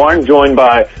Micah Warren, joined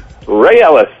by Ray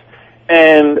Ellis.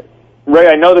 And Ray,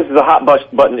 I know this is a hot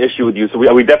button issue with you, so we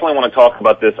definitely want to talk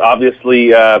about this.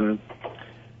 Obviously, the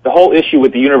whole issue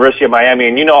with the University of Miami,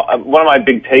 and one of my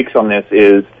big takes on this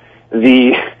is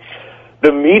the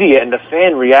media and the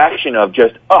fan reaction of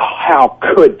just, oh, how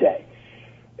could they?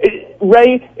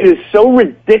 Ray, it is so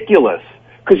ridiculous.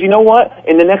 Because you know what?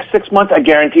 In the next 6 months, I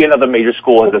guarantee another major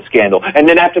school has a scandal. And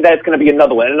then after that, it's going to be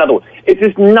another one and another one. It's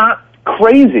just not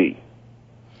crazy.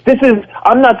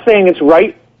 I'm not saying it's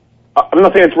right. I'm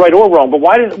not saying it's right or wrong, but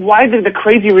why did the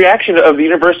crazy reaction of the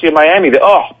University of Miami that,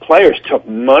 players took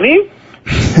money?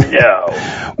 No.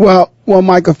 Well,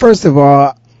 Michael, first of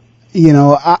all,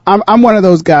 I'm one of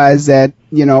those guys that,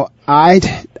 I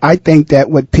think that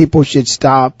what people should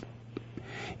stop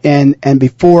and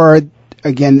before,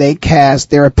 again, they cast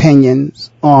their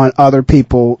opinions on other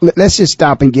people, let's just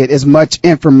stop and get as much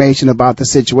information about the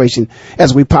situation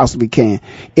as we possibly can.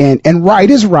 And right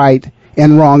is right.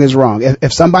 And wrong is wrong.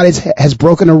 If somebody has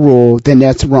broken a rule, then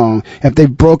that's wrong. If they've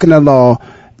broken a law,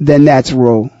 then that's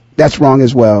wrong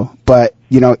as well. But,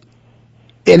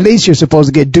 at least you're supposed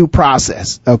to get due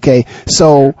process, okay?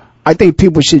 So I think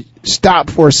people should stop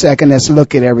for a second. Let's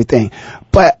look at everything.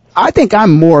 But I think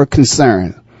I'm more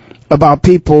concerned about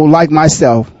people like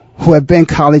myself who have been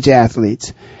college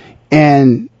athletes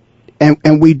and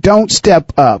we don't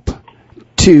step up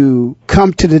to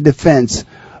come to the defense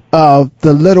of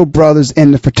the little brothers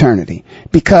in the fraternity.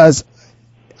 Because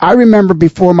I remember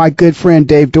before my good friend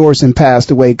Dave Dorson passed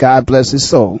away, God bless his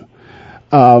soul,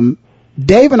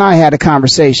 Dave and I had a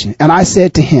conversation, and I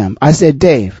said to him,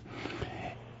 Dave,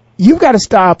 you've got to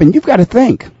stop and you've got to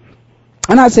think.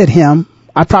 And I said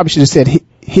I probably should have said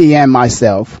he and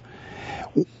myself,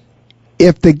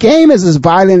 if the game is as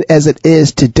violent as it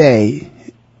is today,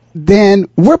 then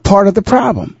we're part of the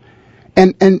problem.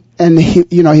 And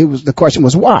the question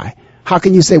was why? How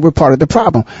can you say we're part of the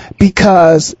problem?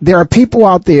 Because there are people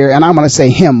out there, and I'm going to say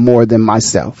him more than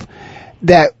myself,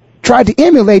 that tried to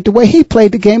emulate the way he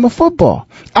played the game of football.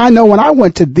 I know when I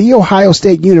went to The Ohio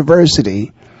State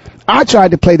University, I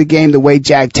tried to play the game the way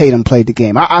Jack Tatum played the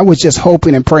game. I was just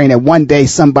hoping and praying that one day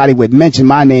somebody would mention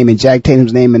my name and Jack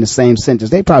Tatum's name in the same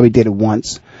sentence. They probably did it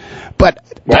once, but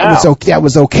that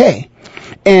was okay.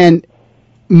 And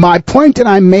my point that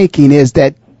I'm making is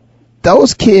that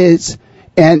those kids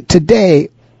and today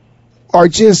are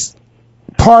just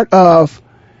part of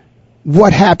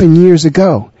what happened years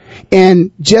ago.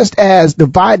 And just as the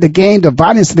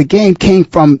violence of the game came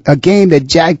from a game that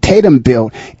Jack Tatum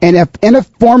built, and if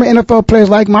former NFL players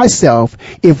like myself,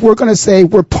 if we're going to say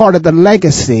we're part of the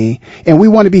legacy and we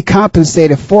want to be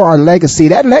compensated for our legacy,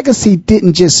 that legacy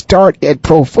didn't just start at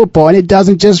pro football, and it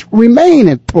doesn't just remain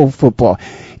at pro football.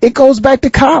 It goes back to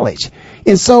college.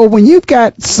 And so when you've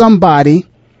got somebody,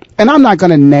 and I'm not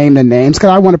going to name the names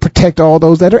because I want to protect all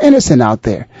those that are innocent out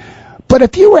there, but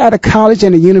if you were at a college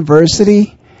and a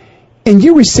university and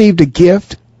you received a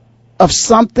gift of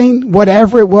something,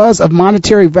 whatever it was, of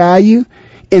monetary value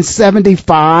in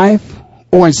 75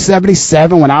 or in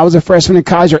 77 when I was a freshman in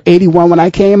college, or 81 when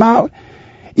I came out,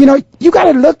 you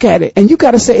got to look at it and you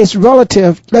got to say it's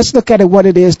relative. Let's look at it what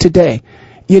it is today,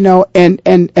 and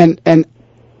the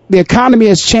economy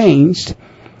has changed.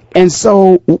 And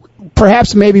so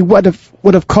perhaps maybe what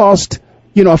would have cost,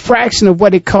 a fraction of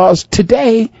what it costs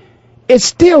today, it's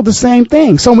still the same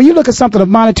thing. So when you look at something of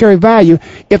monetary value,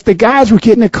 if the guys were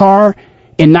getting a car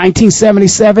in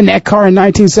 1977, that car in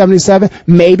 1977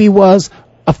 maybe was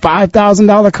a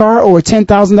 $5,000 car or a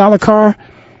 $10,000 car,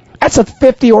 that's a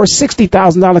 $50,000 or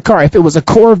 $60,000 car. If it was a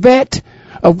Corvette,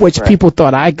 of which people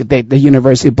thought the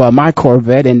university bought my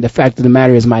Corvette, and the fact of the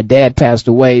matter is my dad passed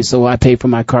away, so I paid for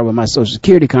my car with my Social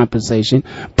Security compensation.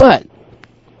 But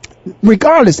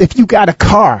regardless, if you got a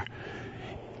car,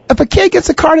 if a kid gets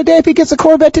a car today, if he gets a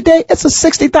Corvette today, it's a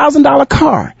 $60,000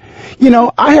 car.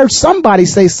 I heard somebody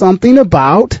say something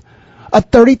about a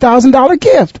 $30,000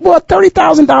 gift. Well, a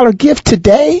 $30,000 gift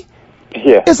today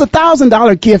is a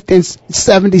 $1,000 gift in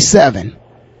 77.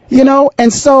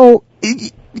 And so,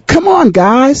 come on,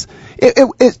 guys.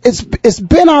 It's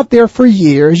been out there for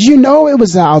years. It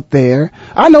was out there.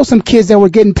 I know some kids that were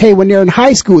getting paid when they're in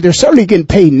high school. They're certainly getting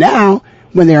paid now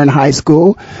when they're in high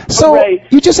school. So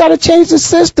you just got to change the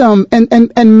system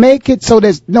and make it so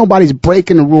that nobody's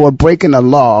breaking the rule or breaking the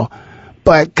law.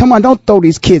 But come on, don't throw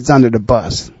these kids under the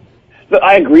bus. But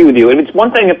I agree with you. And it's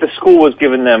one thing if the school was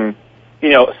giving them,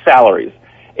 salaries.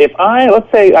 If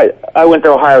let's say I went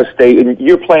to Ohio State and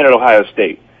you're playing at Ohio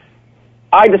State,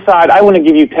 I decide I want to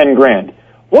give you $10,000.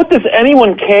 What does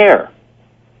anyone care?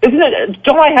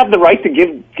 Don't I have the right to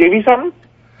give you something?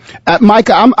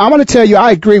 Micah, I'm going to tell you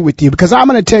I agree with you, because I'm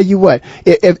going to tell you what,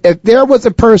 if there was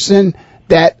a person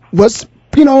that was,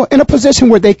 in a position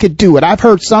where they could do it, I've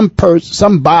heard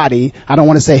somebody, I don't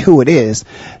want to say who it is,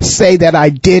 say that I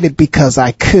did it because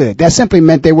I could. That simply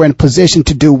meant they were in a position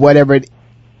to do whatever it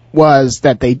was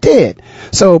that they did.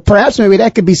 So perhaps maybe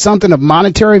that could be something of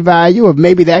monetary value, or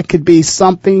maybe that could be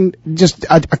something, just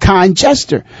a kind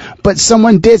gesture. But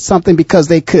someone did something because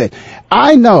they could.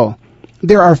 I know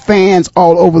there are fans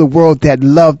all over the world that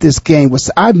love this game.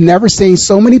 I've never seen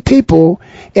so many people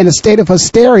in a state of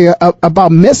hysteria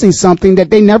about missing something that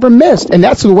they never missed. And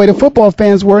that's the way the football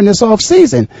fans were in this off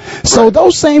season. So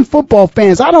those same football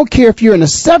fans, I don't care if you're in the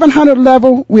 700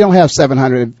 level. We don't have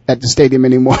 700 at the stadium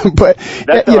anymore, but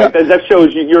that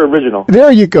shows you're original.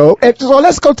 There you go. So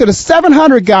let's go to the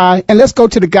 700 guy and let's go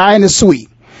to the guy in the suite.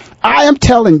 I am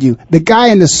telling you, the guy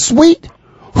in the suite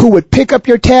who would pick up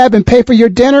your tab and pay for your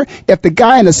dinner, if the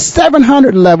guy in the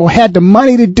 700 level had the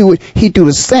money to do it, he'd do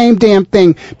the same damn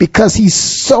thing, because he's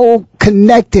so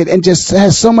connected and just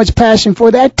has so much passion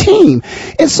for that team.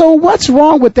 And so what's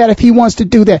wrong with that if he wants to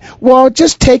do that? Well,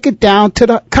 just take it down to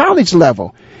the college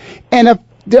level. And if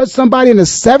there's somebody in the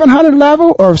 700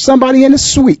 level or somebody in the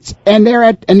suites and they're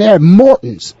at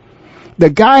Morton's, the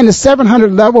guy in the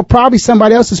 700 level, probably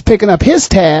somebody else is picking up his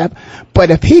tab,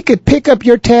 but if he could pick up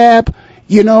your tab,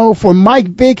 for Mike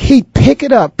Vick, he'd pick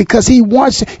it up because he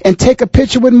wants and take a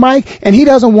picture with Mike, and he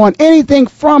doesn't want anything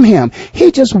from him.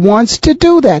 He just wants to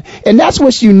do that. And that's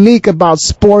what's unique about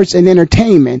sports and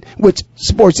entertainment, which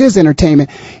sports is entertainment,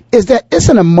 is that it's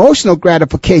an emotional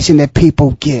gratification that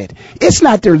people get. It's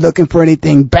not they're looking for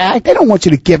anything back. They don't want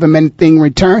you to give them anything in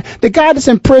return. The guy that's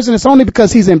in prison, it's only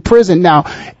because he's in prison now.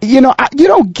 You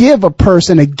don't give a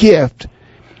person a gift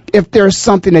if there's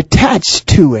something attached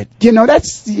to it.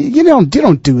 That's, you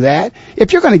don't do that.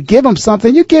 If you're going to give them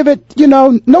something, you give it,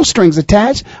 no strings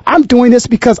attached. I'm doing this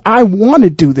because I want to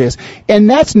do this. And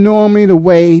that's normally the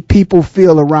way people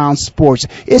feel around sports.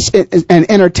 It's an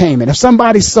entertainment. If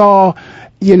somebody saw,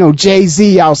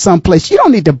 Jay-Z out someplace, you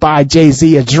don't need to buy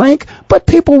Jay-Z a drink, but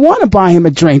people want to buy him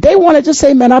a drink. They want to just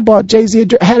say, man, I bought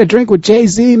Jay-Z had a drink with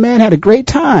Jay-Z, man, had a great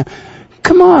time.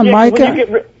 Come on,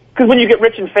 Micah. Because when you get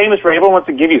rich and famous, everyone wants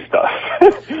to give you stuff.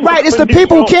 Right, it's the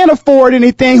people who can't afford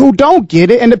anything who don't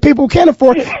get it, and the people who can't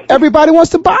afford it, everybody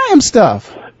wants to buy them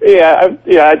stuff. Yeah,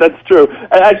 that's true.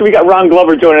 Actually, we got Ron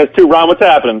Glover joining us, too. Ron, what's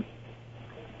happening?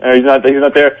 He's not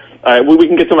there. All right, we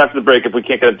can get to him after the break if we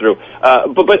can't get it through.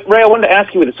 But Ray, I wanted to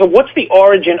ask you this. So what's the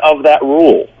origin of that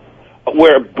rule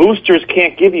where boosters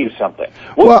can't give you something?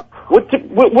 What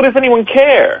does anyone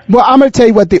care? Well, I'm going to tell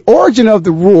you what the origin of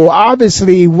the rule.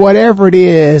 Obviously, whatever it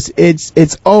is,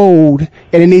 it's old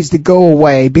and it needs to go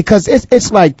away because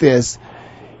it's like this.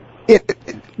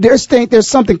 There's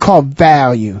something called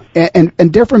value,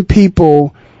 and different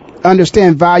people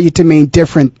understand value to mean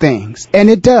different things, and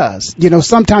it does. You know,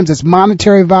 sometimes it's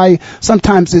monetary value,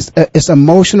 sometimes it's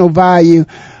emotional value,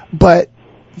 but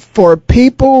for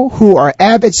people who are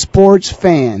avid sports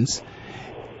fans,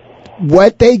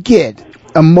 what they get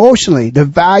emotionally, the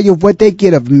value of what they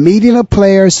get of meeting a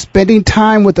player, spending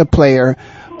time with a player,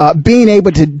 being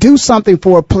able to do something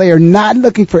for a player, not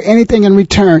looking for anything in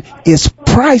return, is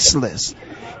priceless.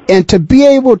 And to be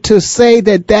able to say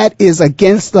that that is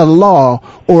against the law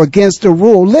or against the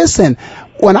rule, listen,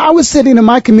 when I was sitting in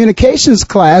my communications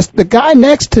class, the guy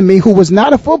next to me who was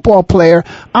not a football player,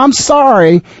 I'm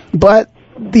sorry, but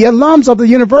the alums of the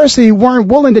university weren't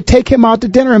willing to take him out to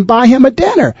dinner and buy him a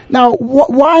dinner. Now,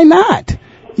 why not?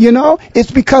 You know,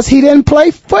 it's because he didn't play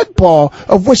football,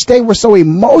 of which they were so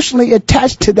emotionally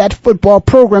attached to that football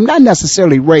program. Not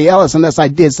necessarily Ray Ellis, unless I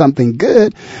did something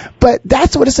good, but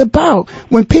that's what it's about.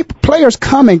 When players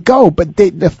come and go, but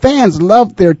the fans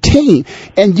love their team,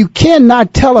 and you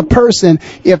cannot tell a person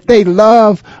if they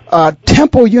love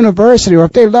Temple University or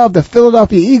if they love the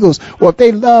Philadelphia Eagles or if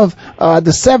they love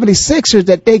the 76ers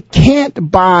that they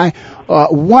can't buy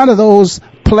one of those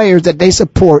players that they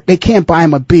support. They can't buy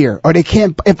him a beer, or they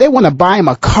can't, if they want to buy him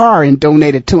a car and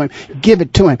donate it to him, give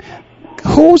it to him.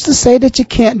 Who's to say that you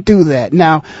can't do that?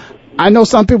 Now, I know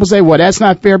some people say, well, that's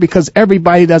not fair because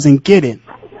everybody doesn't get it.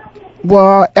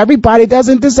 Well, everybody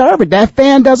doesn't deserve it. That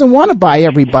fan doesn't want to buy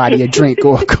everybody a drink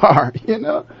or a car, you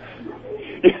know.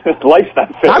 Life's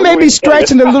not fair. I may be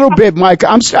stretching a little bit, Mike.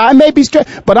 I may be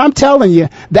stretching, but I'm telling you,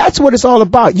 that's what it's all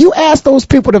about. You ask those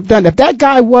people that have done it. If that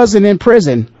guy wasn't in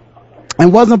prison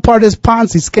and wasn't part of this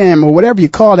Ponzi scam or whatever you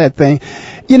call that thing,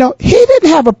 you know, he didn't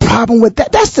have a problem with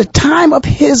that. That's the time of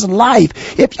his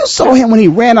life. If you saw him when he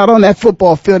ran out on that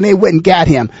football field and they wouldn't got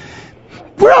him,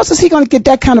 where else is he going to get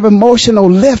that kind of emotional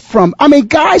lift from? I mean,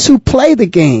 guys who play the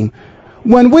game,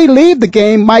 when we leave the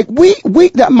game,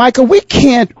 Michael, we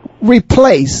can't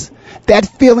replace that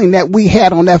feeling that we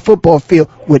had on that football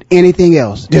field with anything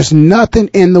else. There's nothing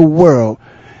in the world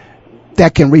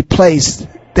that can replace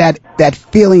that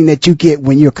feeling that you get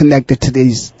when you're connected to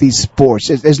these sports.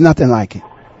 There's nothing like it.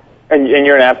 And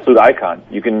you're an absolute icon.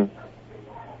 You can,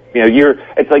 you know,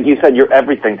 it's like you said, you're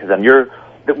everything to them.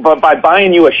 But by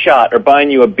buying you a shot or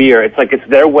buying you a beer, it's like it's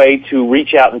their way to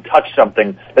reach out and touch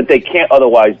something that they can't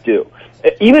otherwise do.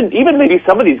 Even maybe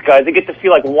some of these guys, they get to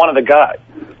feel like one of the guys,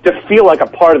 to feel like a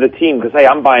part of the team because, hey,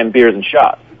 I'm buying beers and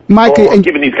shots. Mike, or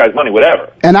giving these guys money,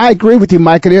 whatever. And I agree with you,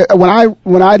 Mike. When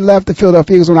I left the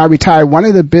Philadelphia Eagles, when I retired, one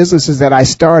of the businesses that I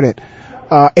started,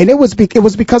 and it was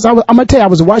because I'm gonna tell you, I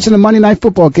was watching the Monday Night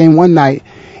Football game one night,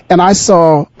 and I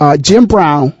saw Jim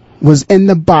Brown was in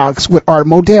the box with Art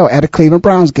Modell at a Cleveland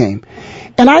Browns game,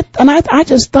 and I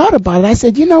just thought about it. I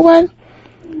said, you know what?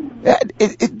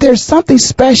 There's something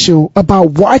special about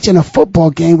watching a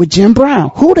football game with Jim Brown.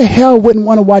 Who the hell wouldn't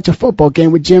want to watch a football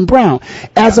game with Jim Brown,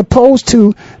 as opposed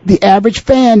to the average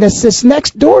fan that sits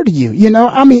next door to you? You know,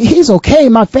 I mean, he's okay.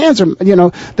 My fans are, you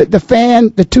know,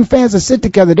 the two fans that sit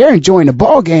together, they're enjoying the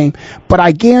ball game. But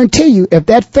I guarantee you, if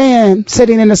that fan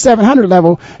sitting in the 700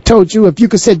 level told you if you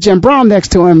could sit Jim Brown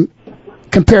next to him,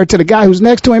 compared to the guy who's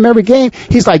next to him every game,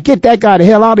 he's like, get that guy the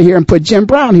hell out of here and put Jim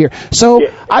Brown here. So yeah,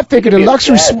 I figured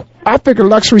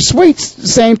luxury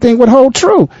suites, same thing would hold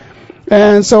true.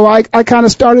 And so I kind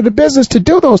of started a business to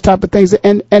do those type of things.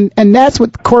 And that's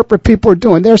what corporate people are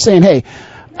doing. They're saying, hey,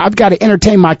 I've got to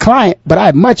entertain my client, but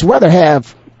I'd much rather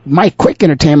have Mike Quick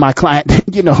entertain my client,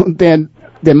 you know, than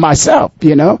myself,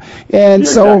 you know. And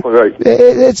You're so exactly right.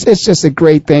 it's just a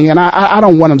great thing, and I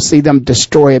don't want them to see them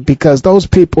destroy it, because those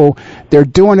people, they're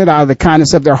doing it out of the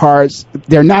kindness of their hearts.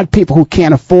 They're not people who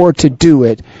can't afford to do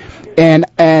it, and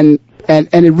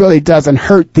it really doesn't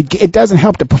it doesn't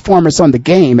help the performance on the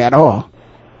game at all.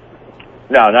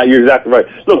 No, you're exactly right.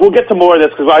 Look, we'll get to more of this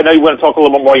because I know you want to talk a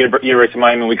little bit more University of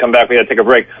Miami when we come back. We got to take a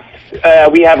break.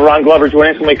 We have Ron Glover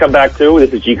joining us when we come back, too.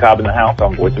 This is G. Cobb in the house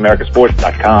on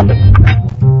VoiceAmericaSports.com.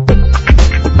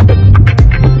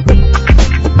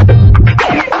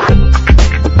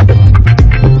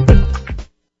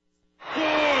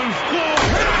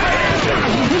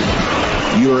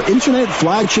 Your internet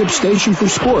flagship station for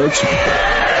sports.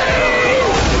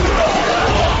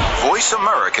 Voice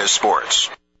America Sports.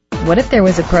 What if there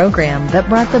was a program that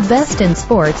brought the best in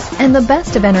sports and the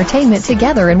best of entertainment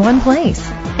together in one place?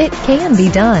 It can be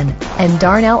done, and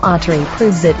Darnell Autry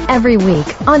proves it every week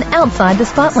on Outside the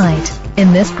Spotlight.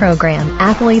 In this program,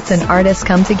 athletes and artists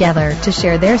come together to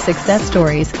share their success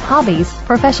stories, hobbies,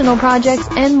 professional projects,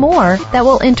 and more that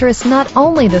will interest not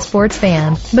only the sports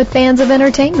fan, but fans of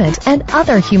entertainment and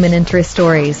other human interest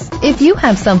stories. If you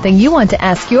have something you want to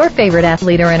ask your favorite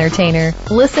athlete or entertainer,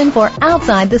 listen for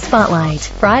Outside the Spotlight,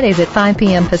 Fridays at 5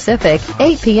 p.m. Pacific,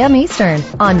 8 p.m. Eastern,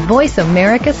 on Voice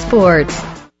America Sports.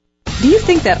 Do you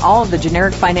think that all of the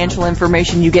generic financial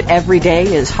information you get every day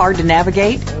is hard to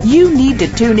navigate? You need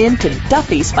to tune in to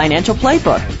Duffy's Financial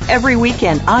Playbook. Every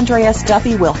weekend, Andre S.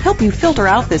 Duffy will help you filter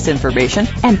out this information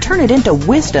and turn it into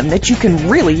wisdom that you can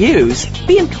really use.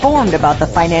 Be informed about the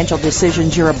financial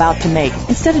decisions you're about to make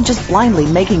instead of just blindly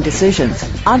making decisions.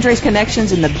 Andre's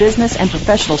connections in the business and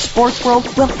professional sports world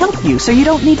will help you so you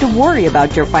don't need to worry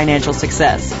about your financial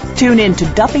success. Tune in to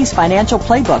Duffy's Financial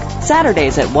Playbook,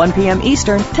 Saturdays at 1 p.m.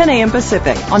 Eastern, 10 a.m.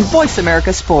 Pacific on Voice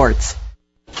America Sports.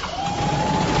 The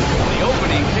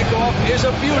opening kickoff is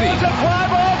a beauty. It's a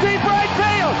fly ball deep right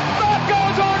field. Back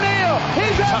goes O'Neal.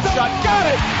 He's at the shot.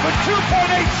 Got it with 2.8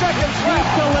 seconds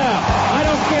left to left. I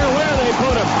don't care where they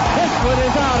put him. This one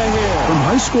is out of here. From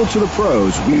high school to the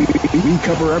pros, we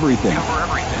cover everything.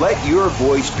 Let your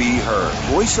voice be heard.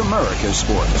 Voice America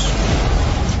Sports.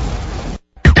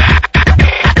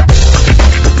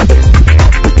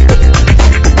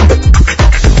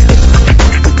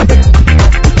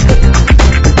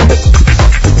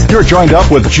 You're joined up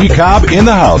with G. Cobb in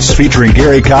the House, featuring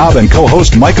Gary Cobb and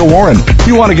co-host Micah Warren.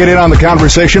 You want to get in on the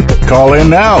conversation? Call in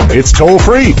now. It's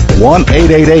toll-free.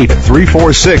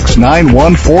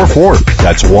 1-888-346-9144.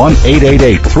 That's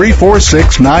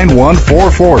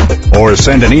 1-888-346-9144. Or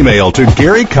send an email to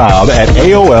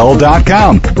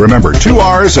GaryCobb@AOL.com. Remember, 2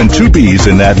 R's and 2 B's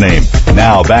in that name.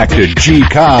 Now back to G.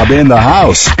 Cobb in the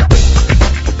House.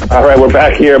 All right, we're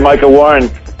back here. Micah Warren,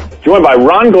 joined by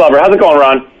Ron Glover. How's it going,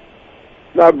 Ron?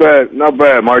 Not bad,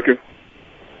 Micah.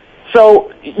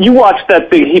 So, you watched that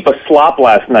big heap of slop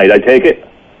last night, I take it?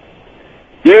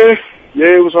 Yeah,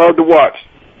 it was hard to watch.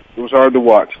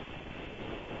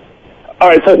 All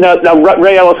right, so now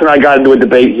Ray Ellis and I got into a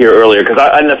debate here earlier, because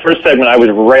in the first segment I was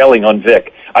railing on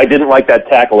Vic. I didn't like that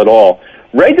tackle at all.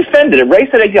 Ray defended it. Ray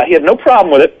said he had no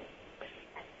problem with it,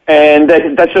 and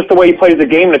that's just the way he plays the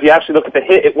game, and if you actually look at the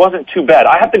hit, it wasn't too bad.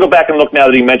 I have to go back and look now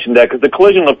that he mentioned that, because the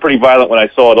collision looked pretty violent when I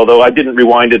saw it, although I didn't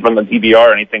rewind it from the DVR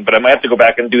or anything, but I might have to go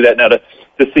back and do that now to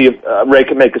see if Ray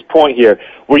can make his point here.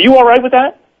 Were you all right with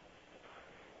that?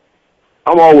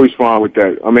 I'm always fine with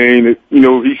that. I mean,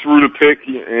 he threw the pick,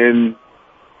 and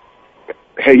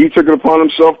hey, he took it upon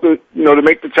himself to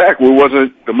make the tackle. It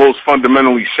wasn't the most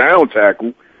fundamentally sound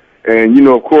tackle, and,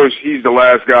 of course, he's the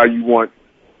last guy you want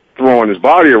throwing his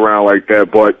body around like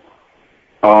that, but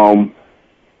I'm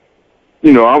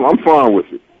fine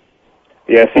with it.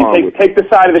 Yeah, see, take the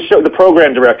side of the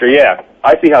program director. Yeah,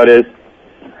 I see how it is.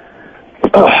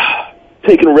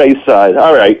 Taking Ray's side.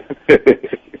 All right.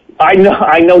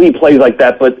 I know he plays like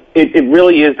that, but it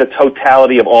really is the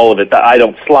totality of all of it. That I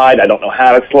don't slide. I don't know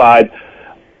how to slide.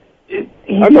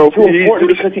 I know too important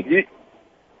because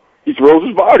he throws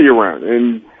his body around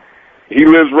and he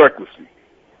lives recklessly.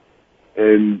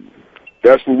 And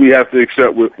that's what we have to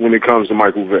accept when it comes to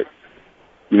Michael Vick.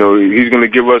 He's going to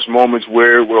give us moments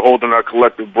where we're holding our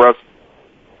collective breath,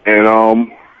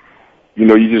 and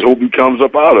you just hope he comes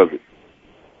up out of it.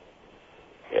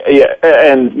 Yeah,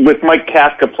 and with Mike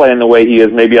Kafka playing the way he is,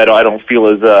 maybe I don't feel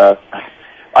as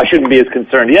I shouldn't be as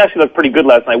concerned. He actually looked pretty good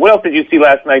last night. What else did you see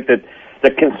last night that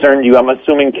concerned you? I'm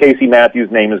assuming Casey Matthews'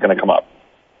 name is going to come up.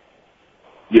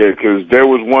 Yeah, because there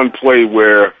was one play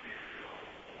where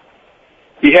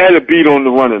he had a beat on the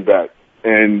running back,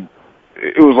 and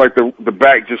it was like the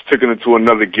back just took it into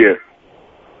another gear,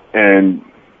 and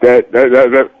that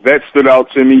stood out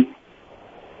to me.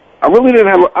 I really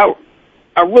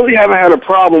haven't had a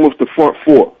problem with the front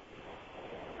four.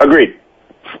 Agreed.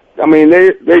 I mean,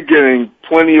 they're getting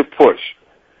plenty of push,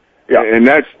 and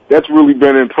that's really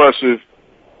been impressive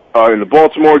in the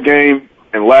Baltimore game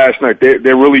and last night.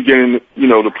 They're really getting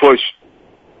the push,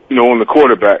 on the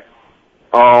quarterback.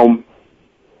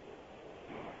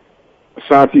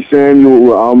 Asante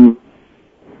Samuel,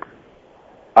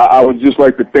 I would just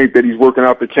like to think that he's working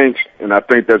out the kinks, and I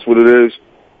think that's what it is.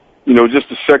 Just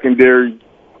the secondary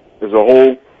as a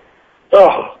whole.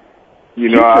 I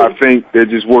think they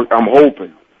just work. I'm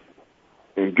hoping,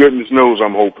 and goodness knows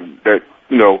I'm hoping that,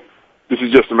 this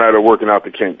is just a matter of working out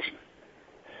the kinks.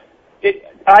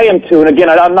 I am too, and again,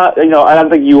 I'm not. I don't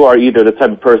think you are either. The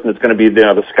type of person that's going to be,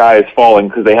 the sky is falling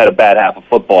because they had a bad half of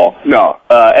football. No,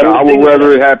 I would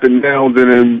rather it happen now than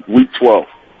in week 12.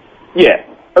 Yeah,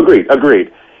 agreed.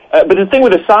 But the thing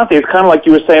with Asante is kind of like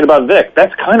you were saying about Vic.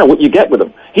 That's kind of what you get with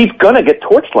him. He's going to get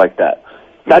torched like that.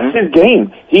 That's his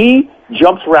game. He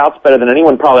jumps routes better than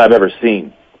anyone probably I've ever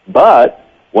seen. But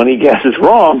when he guesses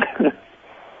wrong,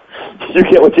 you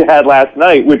get what you had last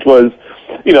night, which was,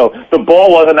 the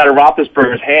ball wasn't out of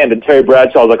Roethlisberger's hand, and Terry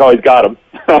Bradshaw was like, oh, he's got him.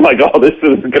 I'm like, oh, this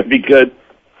isn't going to be good.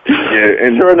 Yeah,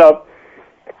 and sure enough.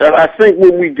 I think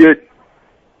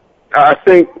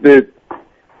that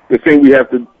the thing we have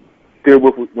to deal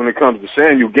with when it comes to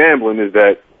Samuel gambling is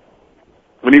that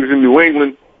when he was in New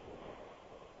England,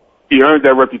 he earned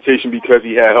that reputation because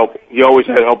he had help. He always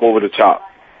had help over the top.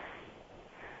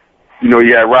 He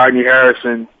had Rodney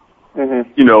Harrison,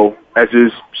 as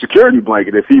his security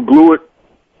blanket. If he blew it,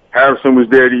 Harrison was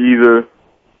there to either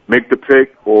make the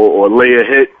pick or lay a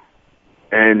hit,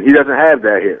 and he doesn't have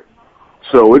that here.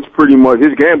 So it's pretty much,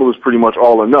 his gamble is pretty much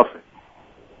all or nothing.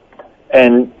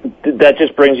 And that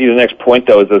just brings you to the next point,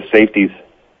 though, is those safeties.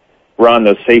 Ron,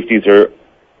 those safeties are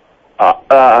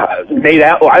Nate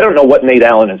Allen. I don't know what Nate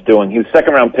Allen is doing. He was a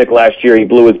second-round pick last year. He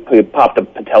popped a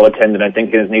patella tendon, I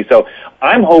think, in his knee. So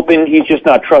I'm hoping he's just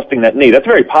not trusting that knee. That's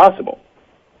very possible.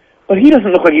 But he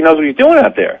doesn't look like he knows what he's doing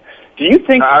out there. Do you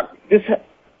think this?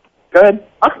 Go ahead.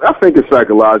 I think it's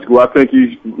psychological. I think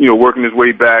he's, working his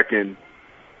way back, and,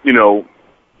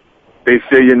 they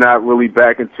say you're not really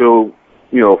back until,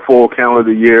 full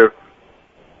calendar year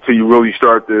till you really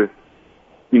start to,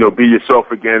 be yourself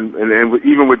again. And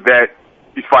even with that,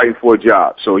 he's fighting for a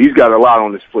job. So he's got a lot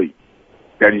on his plate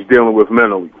that he's dealing with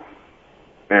mentally.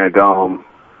 And,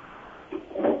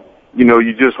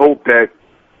 you just hope that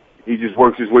he just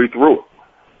works his way through it.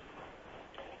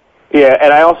 Yeah,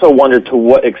 and I also wonder to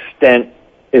what extent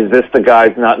is this the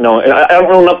guy's not knowing. I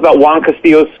don't know enough about Juan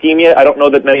Castillo's scheme yet. I don't know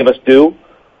that many of us do.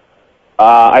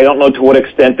 I don't know to what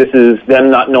extent this is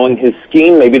them not knowing his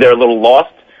scheme. Maybe they're a little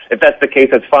lost. If that's the case,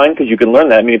 that's fine because you can learn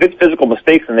that. I mean, if it's physical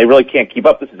mistakes and they really can't keep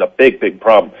up, this is a big, big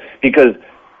problem. Because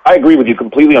I agree with you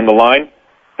completely on the line.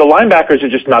 The linebackers are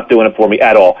just not doing it for me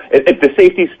at all. If the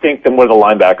safeties stink, then what are the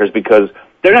linebackers? Because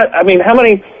they're not, I mean, how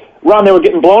many, Ron, they were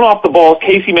getting blown off the balls,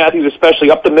 Casey Matthews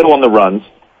especially, up the middle on the runs.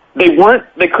 They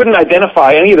couldn't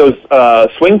identify any of those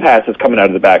swing passes coming out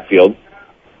of the backfield.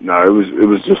 No, it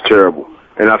was just terrible.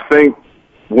 And I think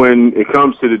when it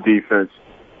comes to the defense,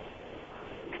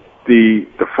 the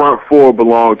front four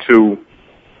belong to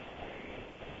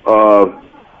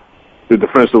the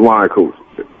defensive line coach.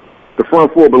 The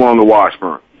front four belong to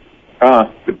Washburn.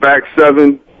 The back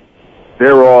seven,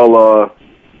 they're all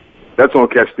that's on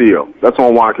Castillo. That's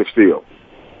on Juan Castillo.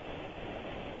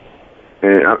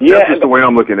 And that's just the way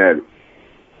I'm looking at it.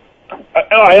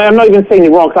 I'm not even saying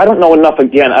you're wrong because I don't know enough,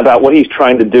 again, about what he's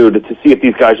trying to do to see if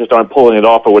these guys just aren't pulling it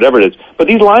off or whatever it is. But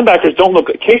these linebackers don't look.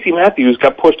 Casey Matthews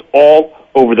got pushed all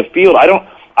over the field.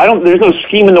 There's no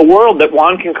scheme in the world that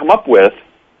Juan can come up with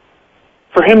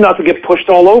for him not to get pushed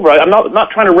all over. I'm not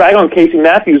trying to rag on Casey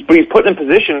Matthews, but he's put in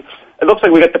position. It looks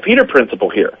like we got the Peter principle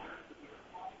here.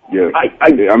 Yeah,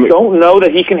 I don't know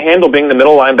that he can handle being the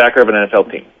middle linebacker of an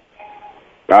NFL team.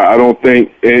 I don't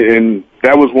think, and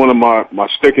that was one of my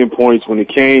sticking points when it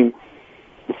came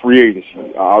to free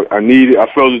agency. I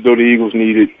felt as though the Eagles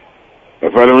needed a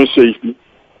veteran safety,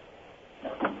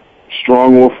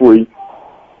 strong or free,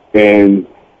 and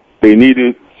they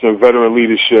needed some veteran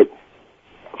leadership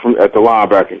at the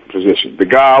linebacker position. The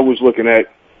guy I was looking at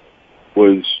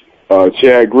was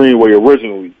Chad Greenway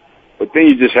originally, but then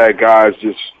you just had guys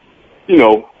just,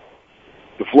 the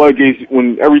floodgates,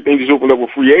 when everything just opened up with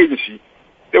free agency,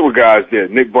 there were guys there.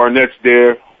 Nick Barnett's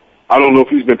there. I don't know if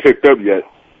he's been picked up yet.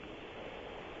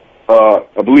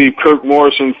 I believe Kirk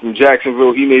Morrison from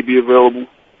Jacksonville, he may be available.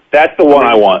 That's the one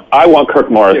I want. I want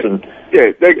Kirk Morrison.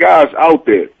 Yeah, that guy's out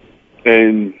there.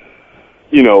 And,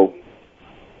 you don't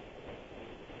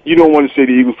want to say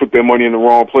the Eagles put their money in the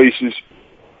wrong places,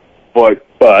 but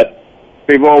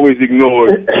they've always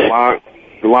ignored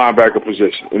the linebacker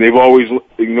position, and they've always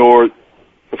ignored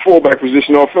the fullback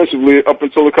position offensively up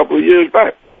until a couple of years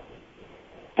back.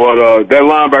 But that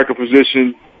linebacker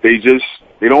position, they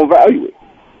don't value it.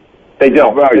 They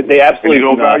don't. They absolutely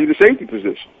don't value the safety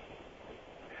position.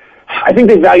 I think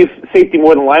they value safety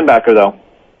more than linebacker, though.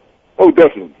 Oh,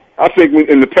 definitely. I think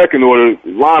in the pecking order,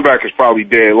 linebacker's probably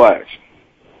dead last.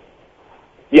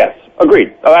 Yes,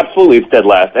 agreed. Oh, absolutely, it's dead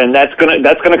last, and that's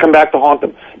gonna come back to haunt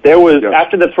them. There was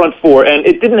after the front four, and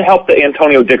it didn't help that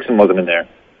Antonio Dixon wasn't in there.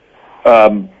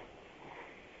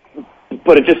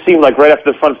 But it just seemed like right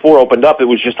after the front four opened up, it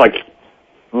was just like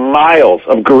miles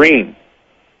of green.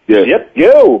 Yeah. Yep,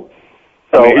 you.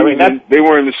 So, they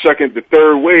were in the second, the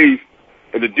third wave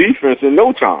of the defense in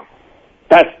no time.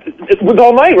 It was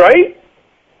all night, right?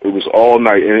 It was all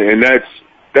night, and that's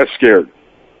scary.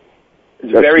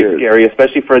 It's very scary,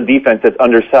 especially for a defense that's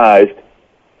undersized.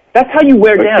 That's how you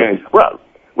wear down.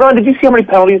 Ron, did you see how many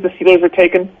penalties the Steelers were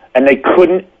taking? And they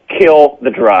couldn't kill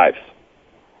the drives.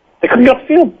 They couldn't get off the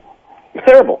field. It's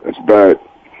terrible. That's bad.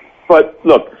 But,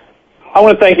 look, I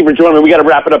want to thank you for joining me. We got to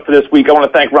wrap it up for this week. I want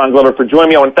to thank Ron Glover for joining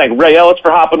me. I want to thank Ray Ellis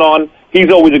for hopping on.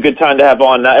 He's always a good time to have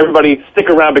on. Everybody stick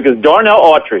around because Darnell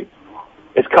Autry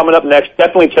is coming up next.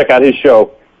 Definitely check out his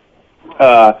show.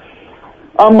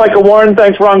 I'm Michael Warren.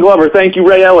 Thanks, Ron Glover. Thank you,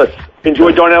 Ray Ellis.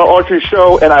 Enjoy Darnell Autry's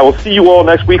show, and I will see you all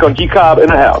next week on G Cobb in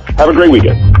the House. Have a great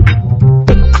weekend.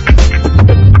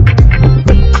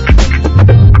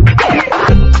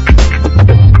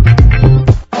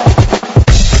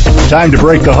 Time to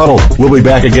break the huddle. We'll be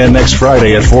back again next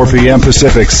Friday at 4 p.m.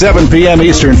 Pacific, 7 p.m.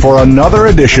 Eastern for another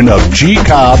edition of G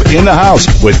Cobb in the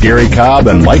House with Gary Cobb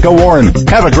and Micah Warren.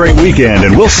 Have a great weekend,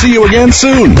 and we'll see you again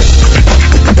soon.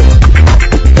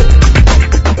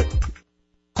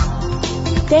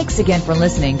 Thanks again for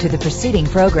listening to the preceding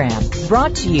program,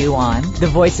 brought to you on the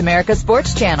Voice America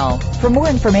Sports Channel. For more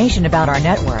information about our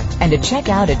network and to check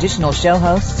out additional show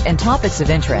hosts and topics of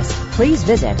interest, please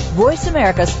visit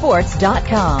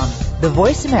voiceamericasports.com. The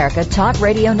Voice America Talk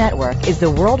Radio Network is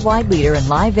the worldwide leader in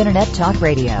live Internet talk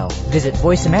radio. Visit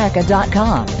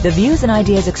voiceamerica.com. The views and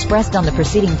ideas expressed on the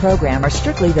preceding program are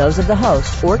strictly those of the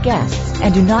host or guests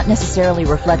and do not necessarily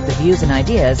reflect the views and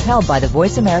ideas held by the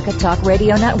Voice America Talk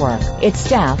Radio Network, its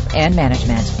staff, and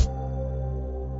management.